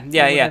 Yeah.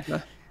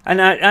 And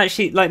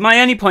actually, like,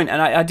 my only point,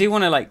 and I do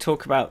want to like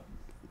talk about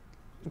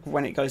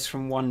when it goes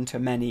from one to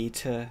many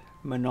to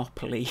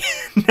monopoly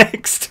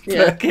next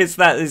book, is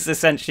that is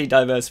essentially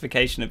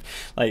diversification of,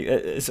 like,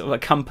 sort of a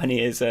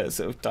company is a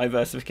sort of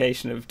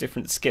diversification of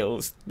different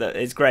skills that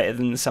is greater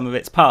than the sum of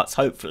its parts,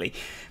 hopefully.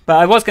 But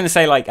I was going to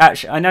say, like,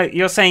 actually, I know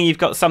you're saying you've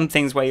got some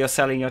things where you're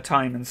selling your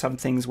time and some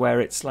things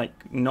where it's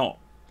like not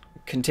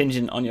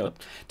contingent on your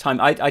time.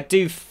 I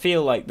do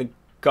feel like the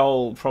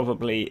goal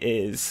probably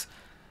is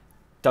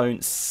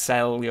don't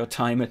sell your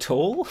time at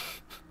all.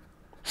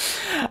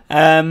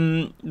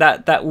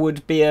 That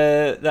would be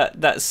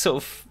that's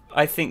sort of,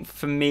 I think,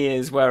 for me,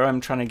 is where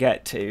I'm trying to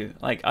get to.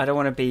 Like, I don't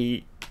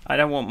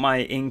want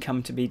my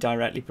income to be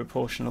directly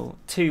proportional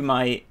to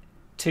my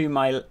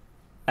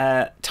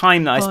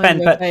time that I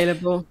spend,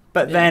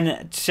 but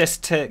then,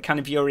 just to kind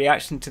of your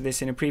reaction to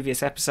this in a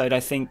previous episode, I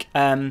think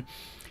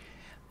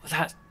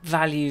that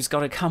value's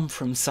got to come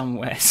from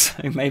somewhere,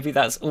 so maybe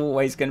that's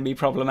always going to be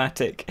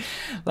problematic.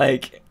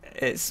 Like,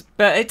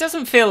 but it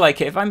doesn't feel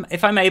like it.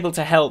 If I'm able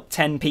to help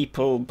 10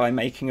 people by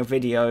making a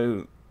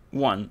video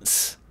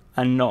once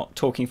and not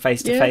talking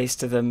face to face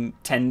to them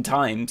 10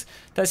 times,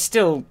 there's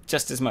still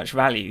just as much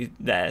value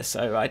there.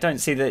 So I don't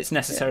see that it's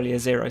necessarily a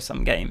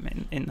zero-sum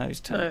game in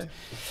those terms.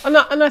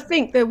 No. And I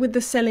think that with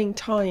the selling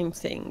time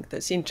thing,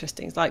 that's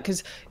interesting. It's like,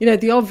 because, you know,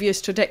 the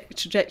obvious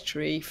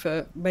trajectory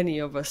for many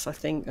of us, I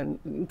think, and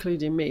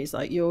including me, is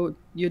like your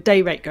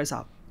day rate goes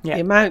up. The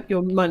amount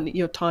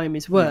your time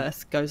is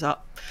worth goes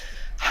up.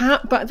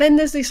 But then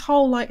there's this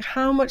whole, like,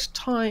 how much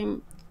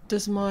money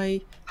does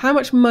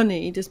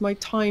my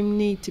time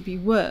need to be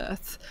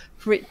worth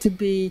for it to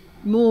be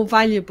more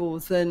valuable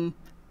than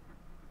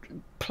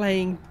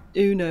playing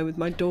Uno with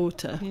my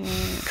daughter?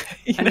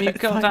 And you've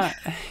got that,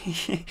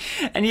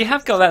 and you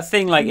have got that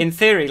thing, like, in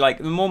theory, like,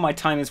 the more my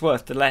time is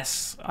worth, the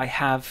less I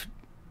have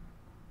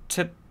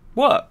to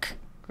work,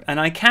 and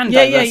I can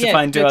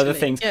diversify and do other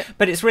things.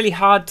 But it's really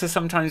hard to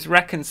sometimes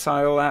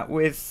reconcile that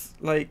with,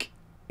 like,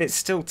 it's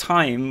still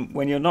time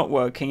when you're not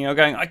working. You're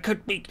going, I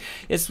could be.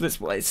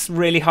 It's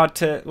really hard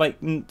to, like,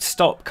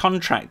 stop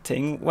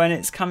contracting when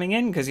it's coming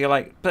in, because you're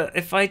like, but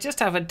if I just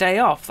have a day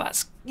off,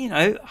 that's, you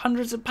know,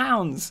 hundreds of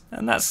pounds,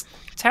 and that's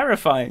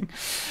terrifying.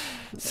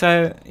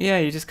 So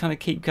you just kind of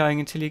keep going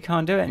until you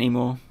can't do it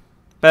anymore.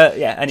 But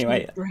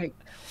anyway,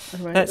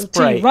 let's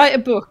break. Write a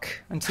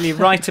book until you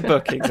write a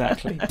book.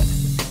 Exactly.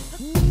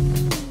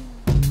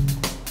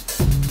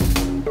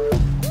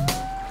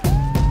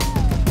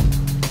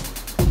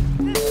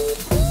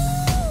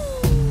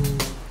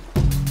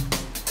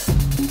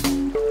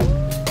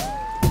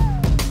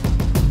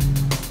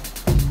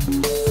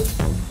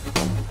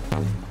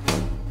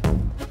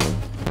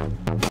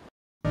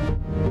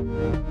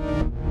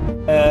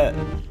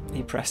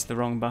 Pressed the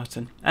wrong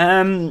button.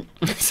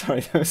 Sorry,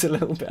 there was a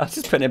little bit. I was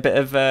just putting a bit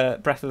of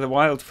Breath of the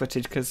Wild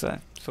footage, because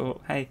I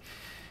thought, hey,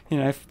 you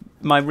know, if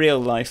my real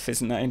life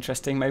isn't that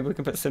interesting, maybe we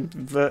can put some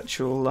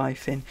virtual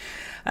life in.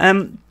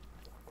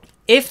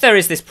 If there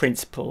is this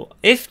principle,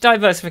 if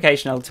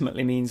diversification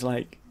ultimately means,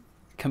 like,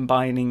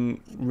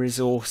 combining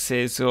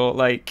resources, or,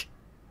 like,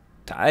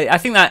 I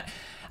think that,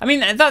 I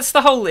mean, that's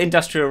the whole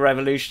Industrial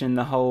Revolution, and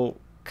the whole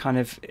kind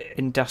of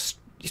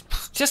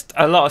just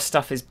a lot of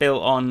stuff is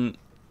built on,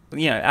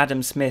 you know,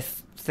 Adam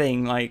Smith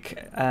thing,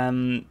 like,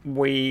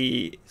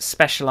 we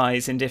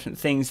specialize in different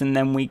things, and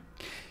then we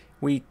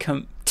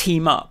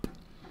team up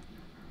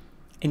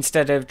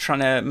instead of trying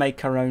to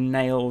make our own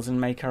nails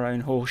and make our own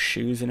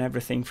horseshoes and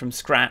everything from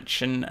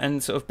scratch,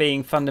 and sort of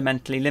being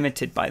fundamentally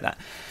limited by that.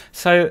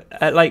 So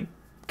like,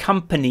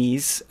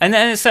 companies, and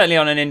then certainly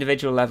on an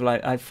individual level,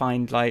 I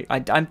find, like,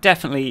 I'm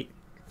definitely,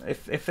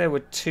 if there were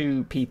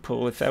 2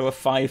 people, if there were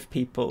 5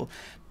 people,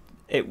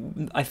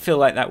 I feel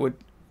like that would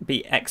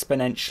be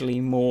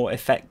exponentially more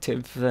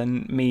effective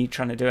than me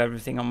trying to do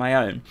everything on my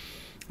own.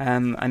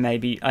 And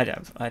maybe, I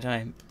don't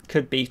know,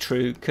 could be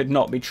true, could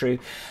not be true.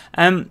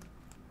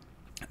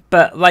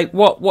 But, like,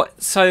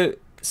 so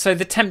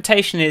the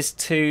temptation is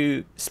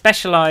to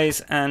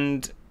specialize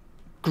and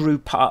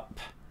group up,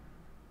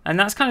 and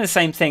that's kind of the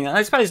same thing.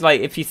 I suppose, like,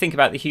 if you think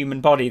about the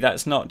human body,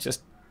 that's not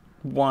just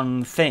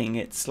one thing.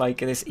 It's like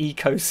this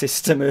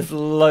ecosystem of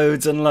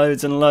loads and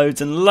loads and loads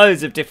and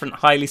loads of different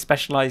highly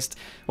specialized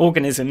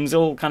organisms,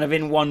 all kind of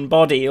in one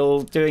body,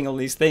 all doing all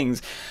these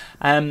things.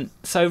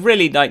 So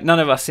really, like, none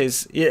of us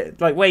is,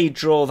 like, where you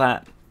draw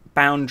that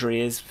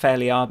boundary is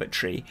fairly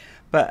arbitrary,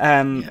 but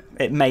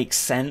it makes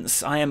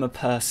sense. I am a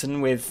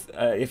person with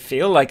I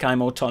feel like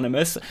I'm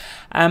autonomous.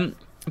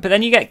 But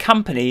then you get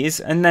companies,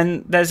 and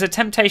then there's a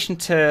temptation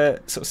to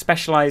sort of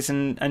specialize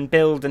and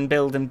build and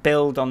build and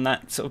build on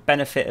that sort of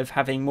benefit of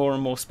having more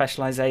and more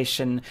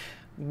specialization,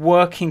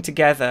 working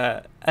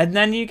together. And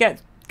then you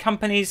get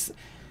companies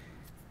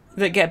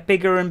that get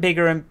bigger and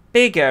bigger and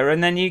bigger,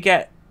 and then you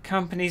get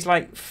companies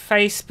like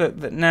Facebook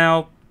that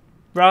now,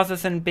 rather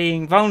than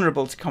being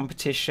vulnerable to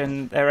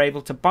competition, they're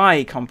able to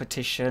buy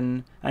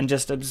competition and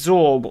just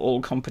absorb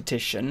all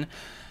competition.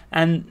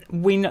 And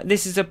we know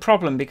this is a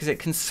problem because it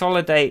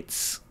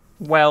consolidates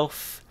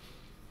wealth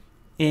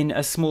in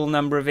a small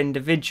number of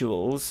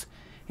individuals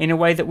in a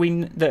way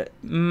that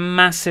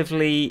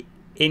massively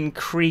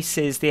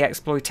increases the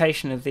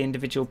exploitation of the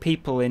individual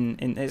people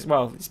in as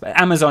well.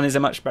 Amazon is a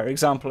much better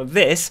example of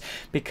this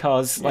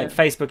because like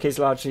Facebook is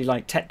largely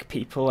like tech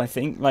people, I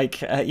think,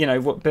 like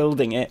what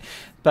building it.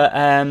 But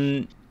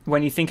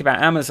when you think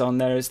about Amazon,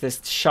 there is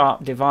this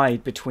sharp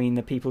divide between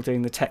the people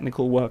doing the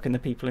technical work and the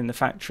people in the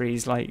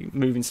factories, like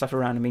moving stuff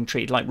around and being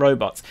treated like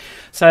robots.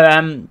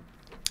 So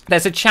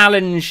there's a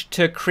challenge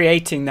to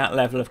creating that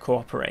level of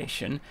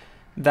cooperation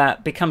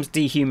that becomes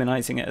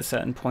dehumanizing at a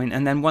certain point.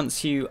 And then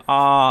once you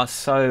are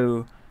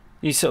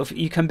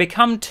you can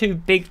become too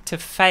big to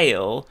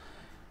fail,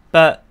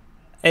 but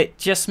it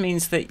just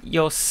means that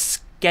you're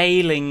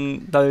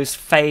scaling those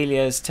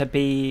failures to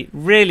be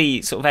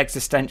really sort of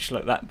existential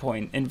at that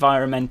point.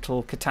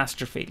 Environmental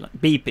catastrophe, like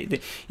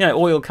BP,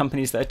 oil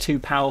companies that are too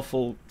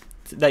powerful,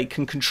 they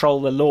can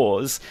control the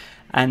laws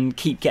and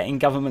keep getting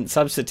government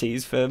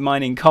subsidies for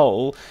mining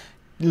coal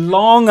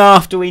long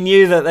after we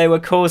knew that they were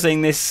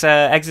causing this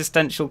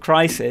existential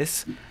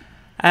crisis.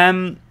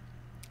 There's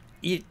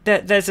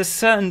a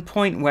certain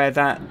point where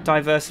that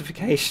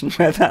diversification,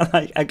 where that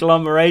like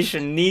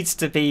agglomeration needs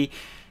to be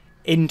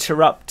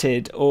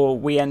interrupted, or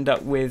we end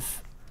up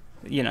with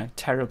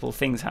terrible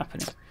things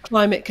happening.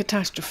 Climate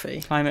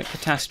catastrophe.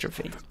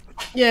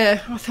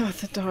 Yeah, I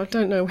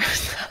don't know.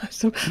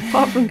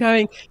 Apart from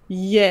going,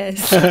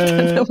 yes,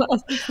 I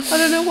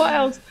don't know what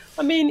else.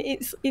 I mean,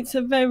 it's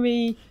a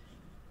very,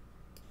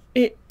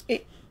 I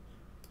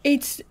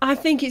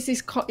think it's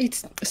this.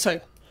 It's so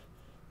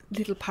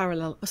little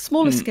parallel, a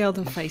smaller scale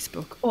than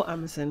Facebook or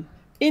Amazon.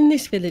 In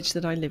this village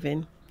that I live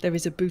in, there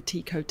is a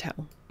boutique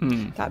hotel.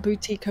 That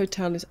boutique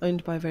hotel is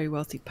owned by a very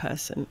wealthy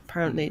person.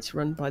 Apparently, it's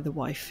run by the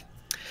wife.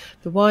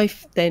 The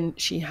wife, then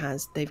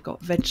they've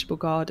got vegetable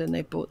garden,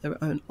 they bought their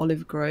own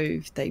olive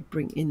grove, they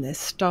bring in their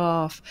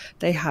staff,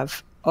 they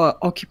have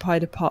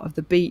occupied a part of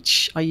the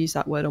beach. I use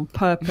that word on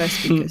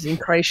purpose because in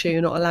Croatia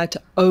you're not allowed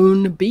to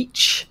own a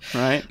beach.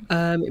 Right.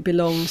 It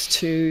belongs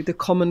to the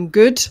common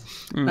good.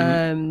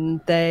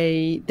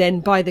 They then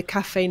buy the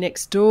cafe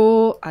next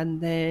door and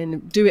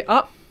then do it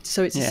up.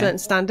 So it's a certain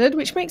standard,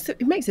 which makes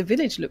the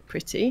village look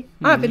pretty.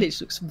 Our village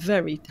looks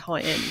very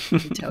high end,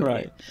 let me tell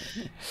you.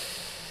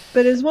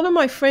 But as one of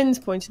my friends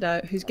pointed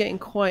out, who's getting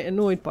quite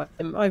annoyed by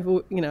them, I've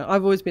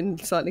always been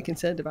slightly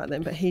concerned about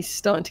them, but he's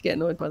starting to get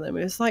annoyed by them.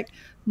 It's like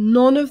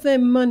none of their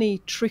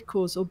money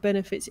trickles or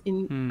benefits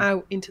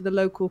out into the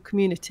local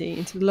community,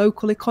 into the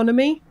local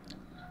economy.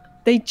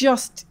 They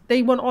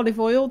want olive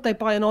oil, they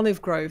buy an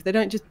olive grove. They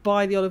don't just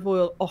buy the olive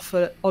oil off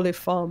an olive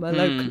farmer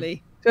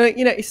locally. So,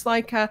 it's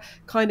like a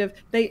kind of,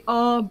 they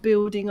are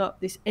building up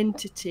this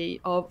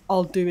entity of,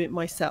 I'll do it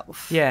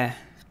myself. Yeah.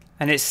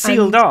 And it's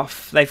sealed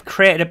off. They've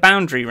created a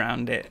boundary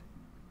around it.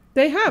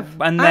 They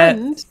have.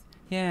 And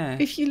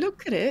if you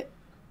look at it,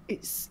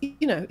 it's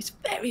it's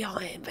very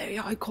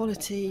high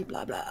quality,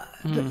 blah blah.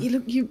 But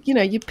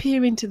you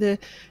peer into the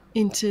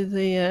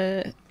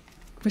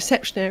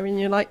reception area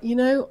and you're like,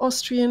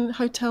 Austrian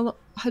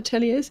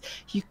hoteliers,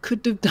 you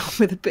could have done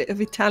with a bit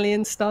of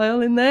Italian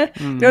style in there.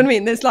 Do you know what I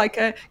mean? There's like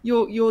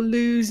you're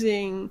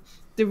losing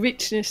the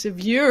richness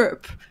of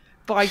Europe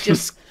by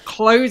just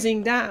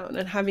closing down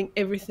and having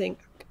everything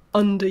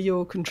under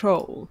your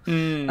control.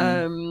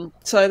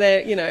 So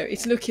they're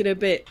it's looking a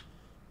bit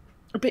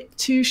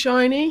too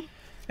shiny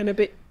and a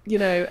bit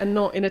and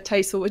not in a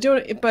tasteful way.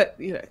 But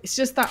it's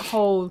just that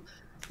whole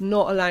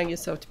not allowing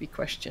yourself to be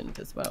questioned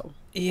as well.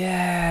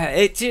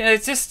 It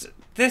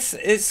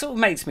sort of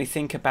makes me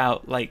think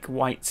about like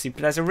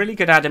there's a really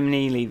good Adam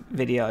Neely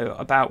video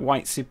about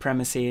white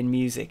supremacy in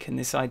music, and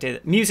this idea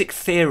that music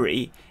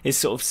theory is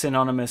sort of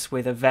synonymous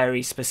with a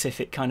very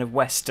specific kind of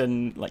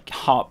Western like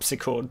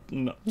harpsichord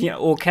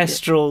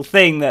orchestral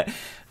thing that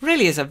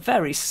really is a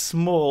very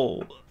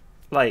small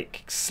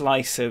like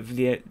slice of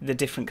the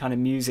different kind of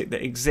music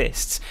that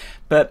exists,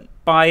 but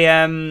by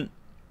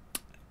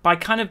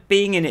kind of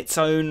being in its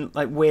own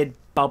like weird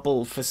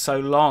bubble for so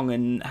long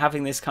and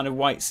having this kind of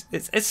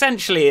it's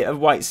essentially a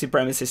white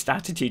supremacist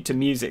attitude to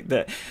music,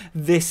 that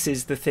this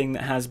is the thing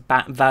that has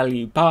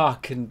value.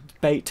 Bach and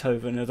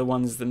Beethoven are the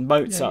ones, and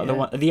Mozart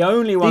are the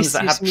only ones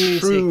that have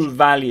true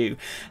value,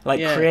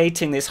 like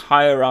creating this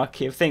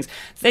hierarchy of things.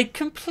 They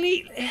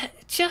completely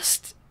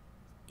just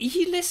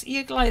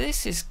you're like,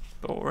 this is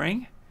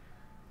boring.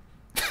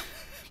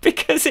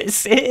 Because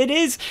it's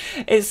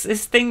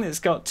this thing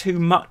that's got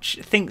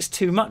thinks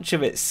too much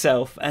of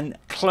itself and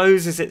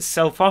closes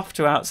itself off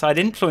to outside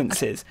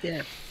influences.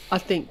 I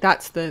think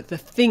that's the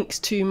thinks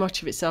too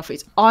much of itself.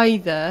 It's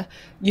either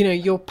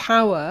your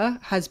power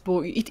has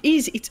brought you.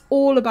 It's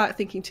all about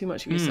thinking too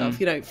much of yourself.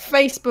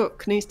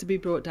 Facebook needs to be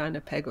brought down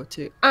a peg or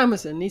two.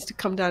 Amazon needs to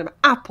come down.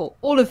 Apple,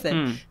 all of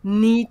them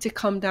need to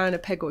come down a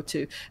peg or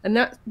two. And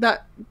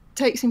that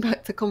takes me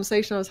back to the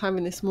conversation I was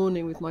having this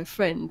morning with my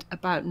friend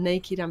about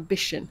naked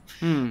ambition.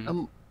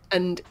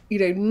 And, you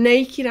know,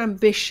 naked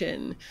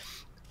ambition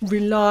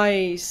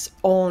relies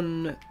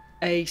on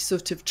a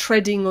sort of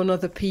treading on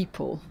other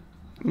people.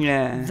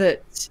 Yeah.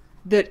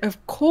 That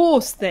of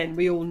course then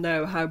we all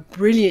know how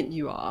brilliant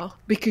you are,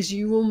 because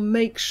you will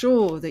make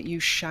sure that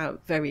you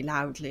shout very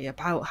loudly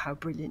about how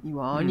brilliant you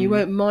are, and you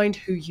won't mind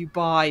who you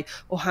buy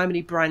or how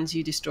many brands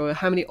you destroy or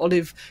how many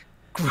olive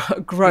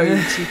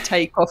groves you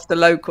take off the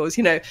locals,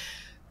 you know.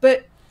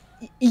 But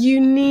you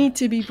need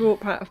to be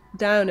brought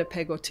down a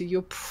peg or two.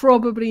 You're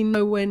probably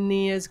nowhere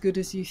near as good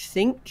as you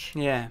think.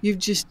 Yeah. You've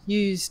just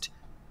used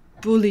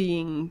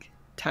bullying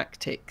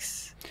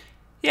tactics.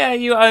 Yeah,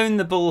 you own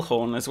the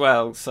bullhorn as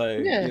well, so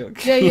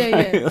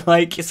Yeah.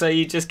 like, so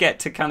you just get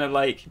to kind of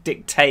like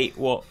dictate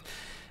what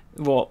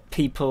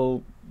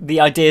people, the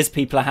ideas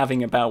people are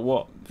having about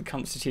what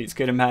constitutes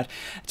good and bad.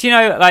 Do you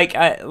know, like,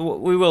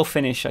 we will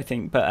finish, I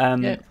think, but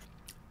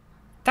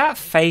that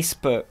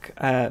Facebook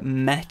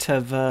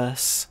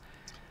metaverse,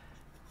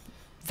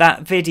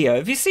 that video,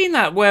 have you seen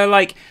that where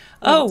like,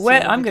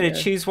 where I'm going to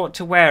choose what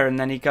to wear, and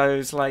then he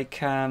goes like,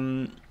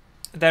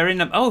 they're in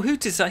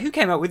who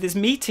came up with this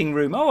meeting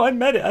room? Oh,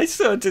 I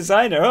saw a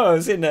designer. Oh, I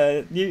was in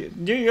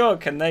New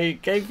York, and they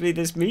gave me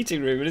this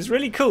meeting room, and it's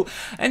really cool.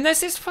 And there's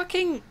this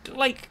fucking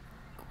like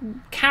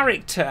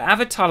character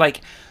avatar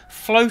like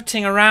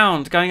floating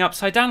around, going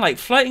upside down, like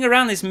floating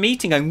around this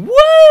meeting, going,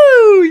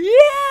 whoa,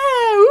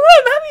 yeah, woo,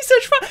 I'm having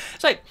such fun.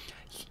 It's like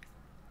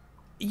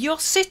you're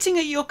sitting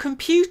at your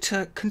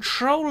computer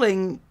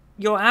controlling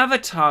your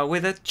avatar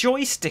with a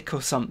joystick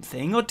or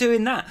something, or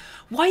doing that.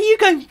 Why are you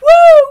going,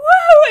 whoa,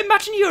 whoa?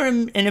 Imagine you're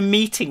in a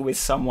meeting with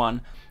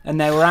someone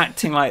and they were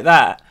acting like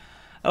that.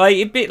 Like,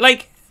 it'd be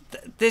like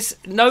this.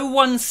 No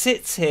one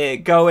sits here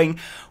going,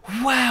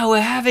 wow, we're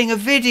having a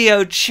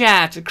video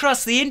chat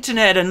across the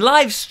internet and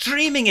live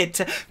streaming it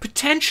to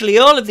potentially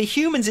all of the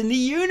humans in the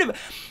universe.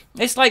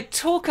 It's like,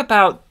 talk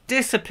about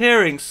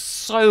disappearing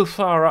so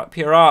far up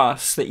your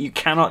ass that you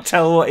cannot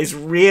tell what is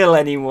real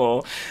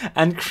anymore,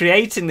 and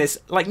creating this,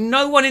 like,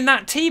 no one in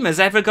that team has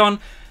ever gone,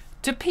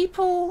 do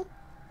people,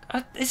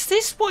 is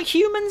this what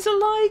humans are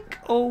like,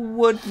 or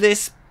would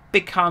this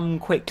become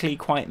quickly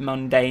quite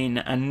mundane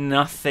and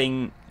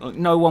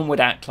no one would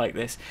act like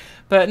this?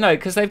 But no,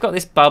 because they've got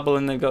this bubble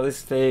and they've got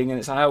this thing, and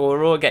it's like, oh, well,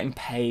 we're all getting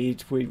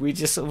paid, we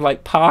just sort of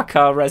like park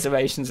our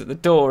reservations at the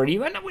door, and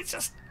you end up with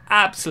just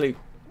absolute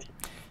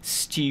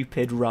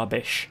stupid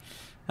rubbish,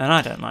 and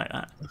I don't like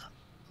that.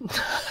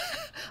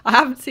 I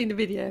haven't seen the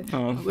video.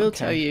 I will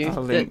tell you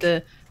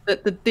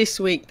that this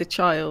week the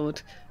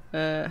child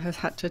has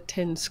had to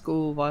attend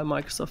school via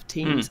Microsoft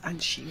Teams,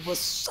 and she was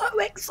so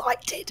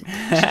excited.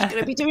 She's going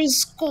to be doing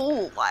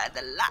school via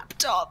the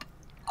laptop.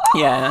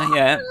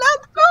 Laptop.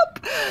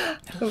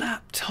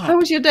 How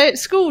was your day at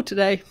school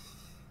today?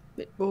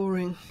 Bit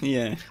boring.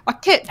 Yeah. I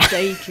kept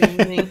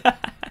daydreaming. I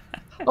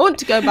want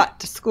to go back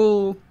to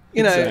school.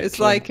 You know,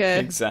 exactly.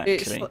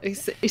 It's like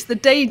it's the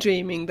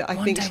daydreaming that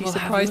I think she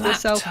surprised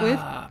herself with.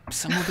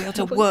 And we'll be able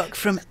to work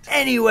from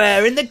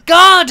anywhere in the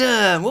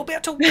garden. We'll be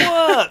able to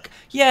work.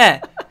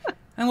 Yeah.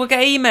 And we'll get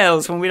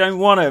emails when we don't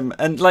want them.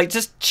 And like,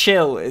 just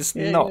chill. It's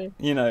not,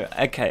 you know.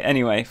 Okay,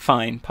 anyway,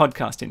 fine.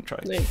 Podcast intro.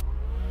 Yeah.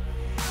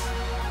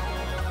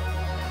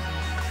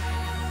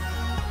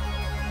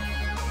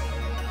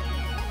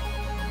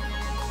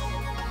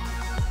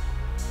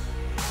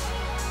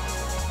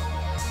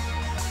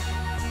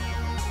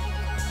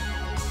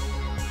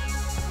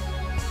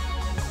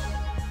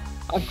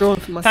 I've drawn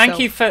for myself. Thank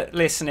you for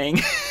listening.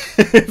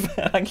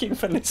 Thank you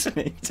for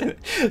listening.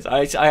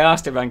 I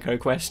asked Ivanka a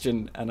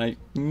question, and I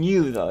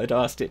knew that I'd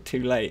asked it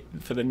too late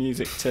for the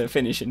music to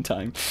finish in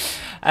time.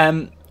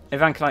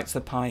 Ivanka likes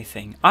the pie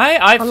thing.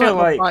 I feel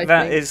like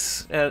that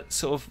is a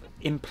sort of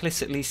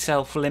implicitly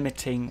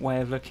self-limiting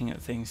way of looking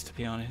at things, to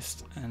be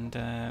honest. And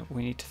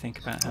we need to think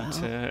about how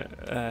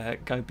to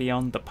go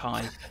beyond the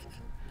pie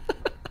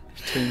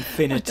to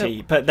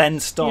infinity, but then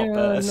stop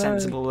at a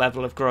sensible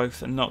level of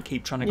growth and not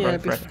keep trying to grow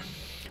forever.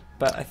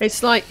 But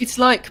it's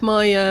like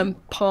my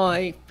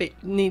pie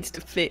needs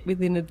to fit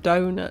within a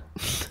donut.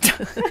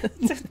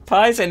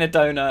 Pie's in a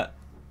donut,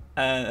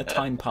 a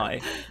time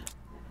pie.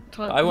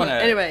 I want to.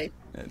 Anyway,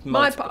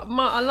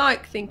 I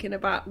like thinking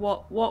about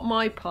what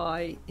my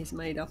pie is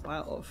made up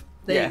out of.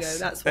 There you go.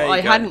 That's what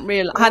I hadn't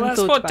realised.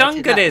 That's what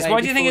Duncan is.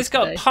 Why do you think it's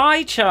got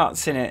pie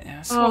charts in it?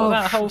 That's what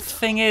that whole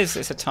thing is.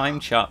 It's a time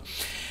chart.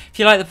 If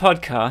you like the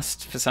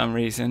podcast for some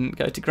reason,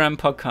 go to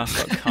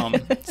grandpodcast.com.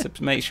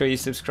 Make sure you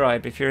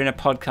subscribe. If you're in a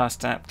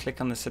podcast app, click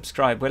on the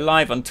subscribe. We're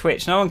live on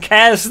Twitch. No one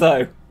cares,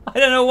 though. I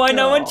don't know why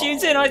no one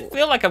tunes in. I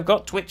feel like I've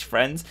got Twitch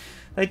friends.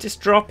 They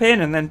just drop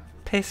in and then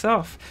piss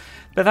off.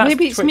 But that's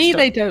maybe it's me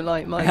they don't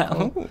like,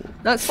 Michael.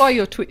 That's why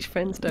your Twitch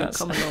friends don't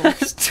come along.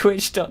 That's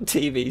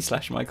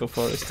twitch.tv/Michael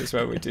Forrest is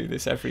where we do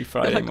this every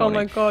Friday morning. Oh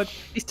my God,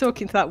 he's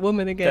talking to that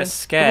woman again. They're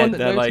scared. The one that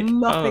They're knows like,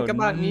 nothing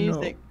about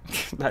music.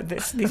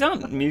 These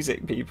aren't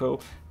music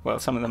people. Well,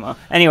 some of them are.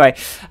 Anyway,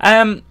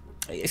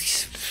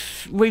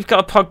 We've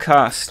got a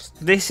podcast.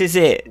 This is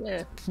it.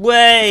 Yeah.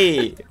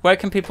 Where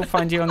can people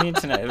find you on the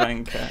internet,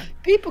 Ivanka?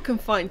 People can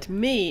find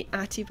me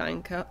at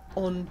Ivanka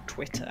on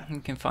Twitter. You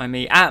can find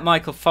me at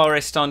Michael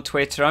Forrest on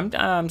Twitter.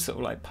 I'm sort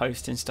of like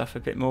posting stuff a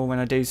bit more when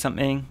I do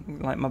something,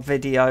 like my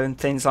video and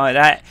things like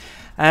that.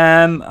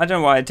 I don't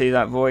know why I do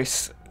that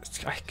voice.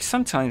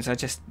 Sometimes I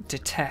just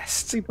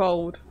detest Be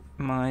bold.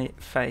 my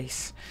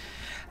face.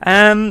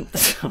 Sorry,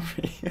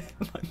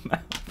 my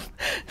mouth.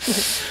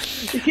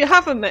 If you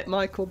haven't met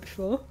Michael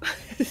before,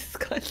 it's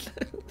kind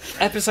of...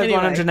 Episode Anyway,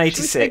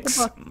 186,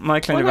 should we think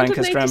Michael and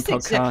Ivanka's Grand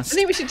 186, yeah. I Podcast.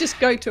 think we should just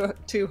go to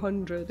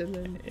 200 and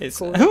then It's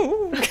call it.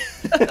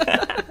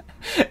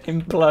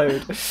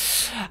 implode.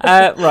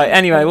 Right,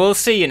 anyway, we'll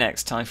see you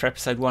next time for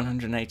episode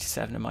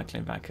 187 of Michael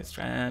and Ivanka's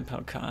Grand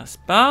Podcast.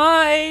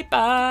 Bye,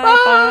 bye,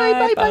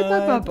 Bye, bye, bye,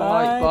 bye, bye,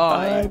 bye,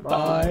 bye,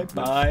 bye,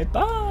 bye,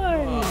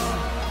 bye,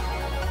 bye.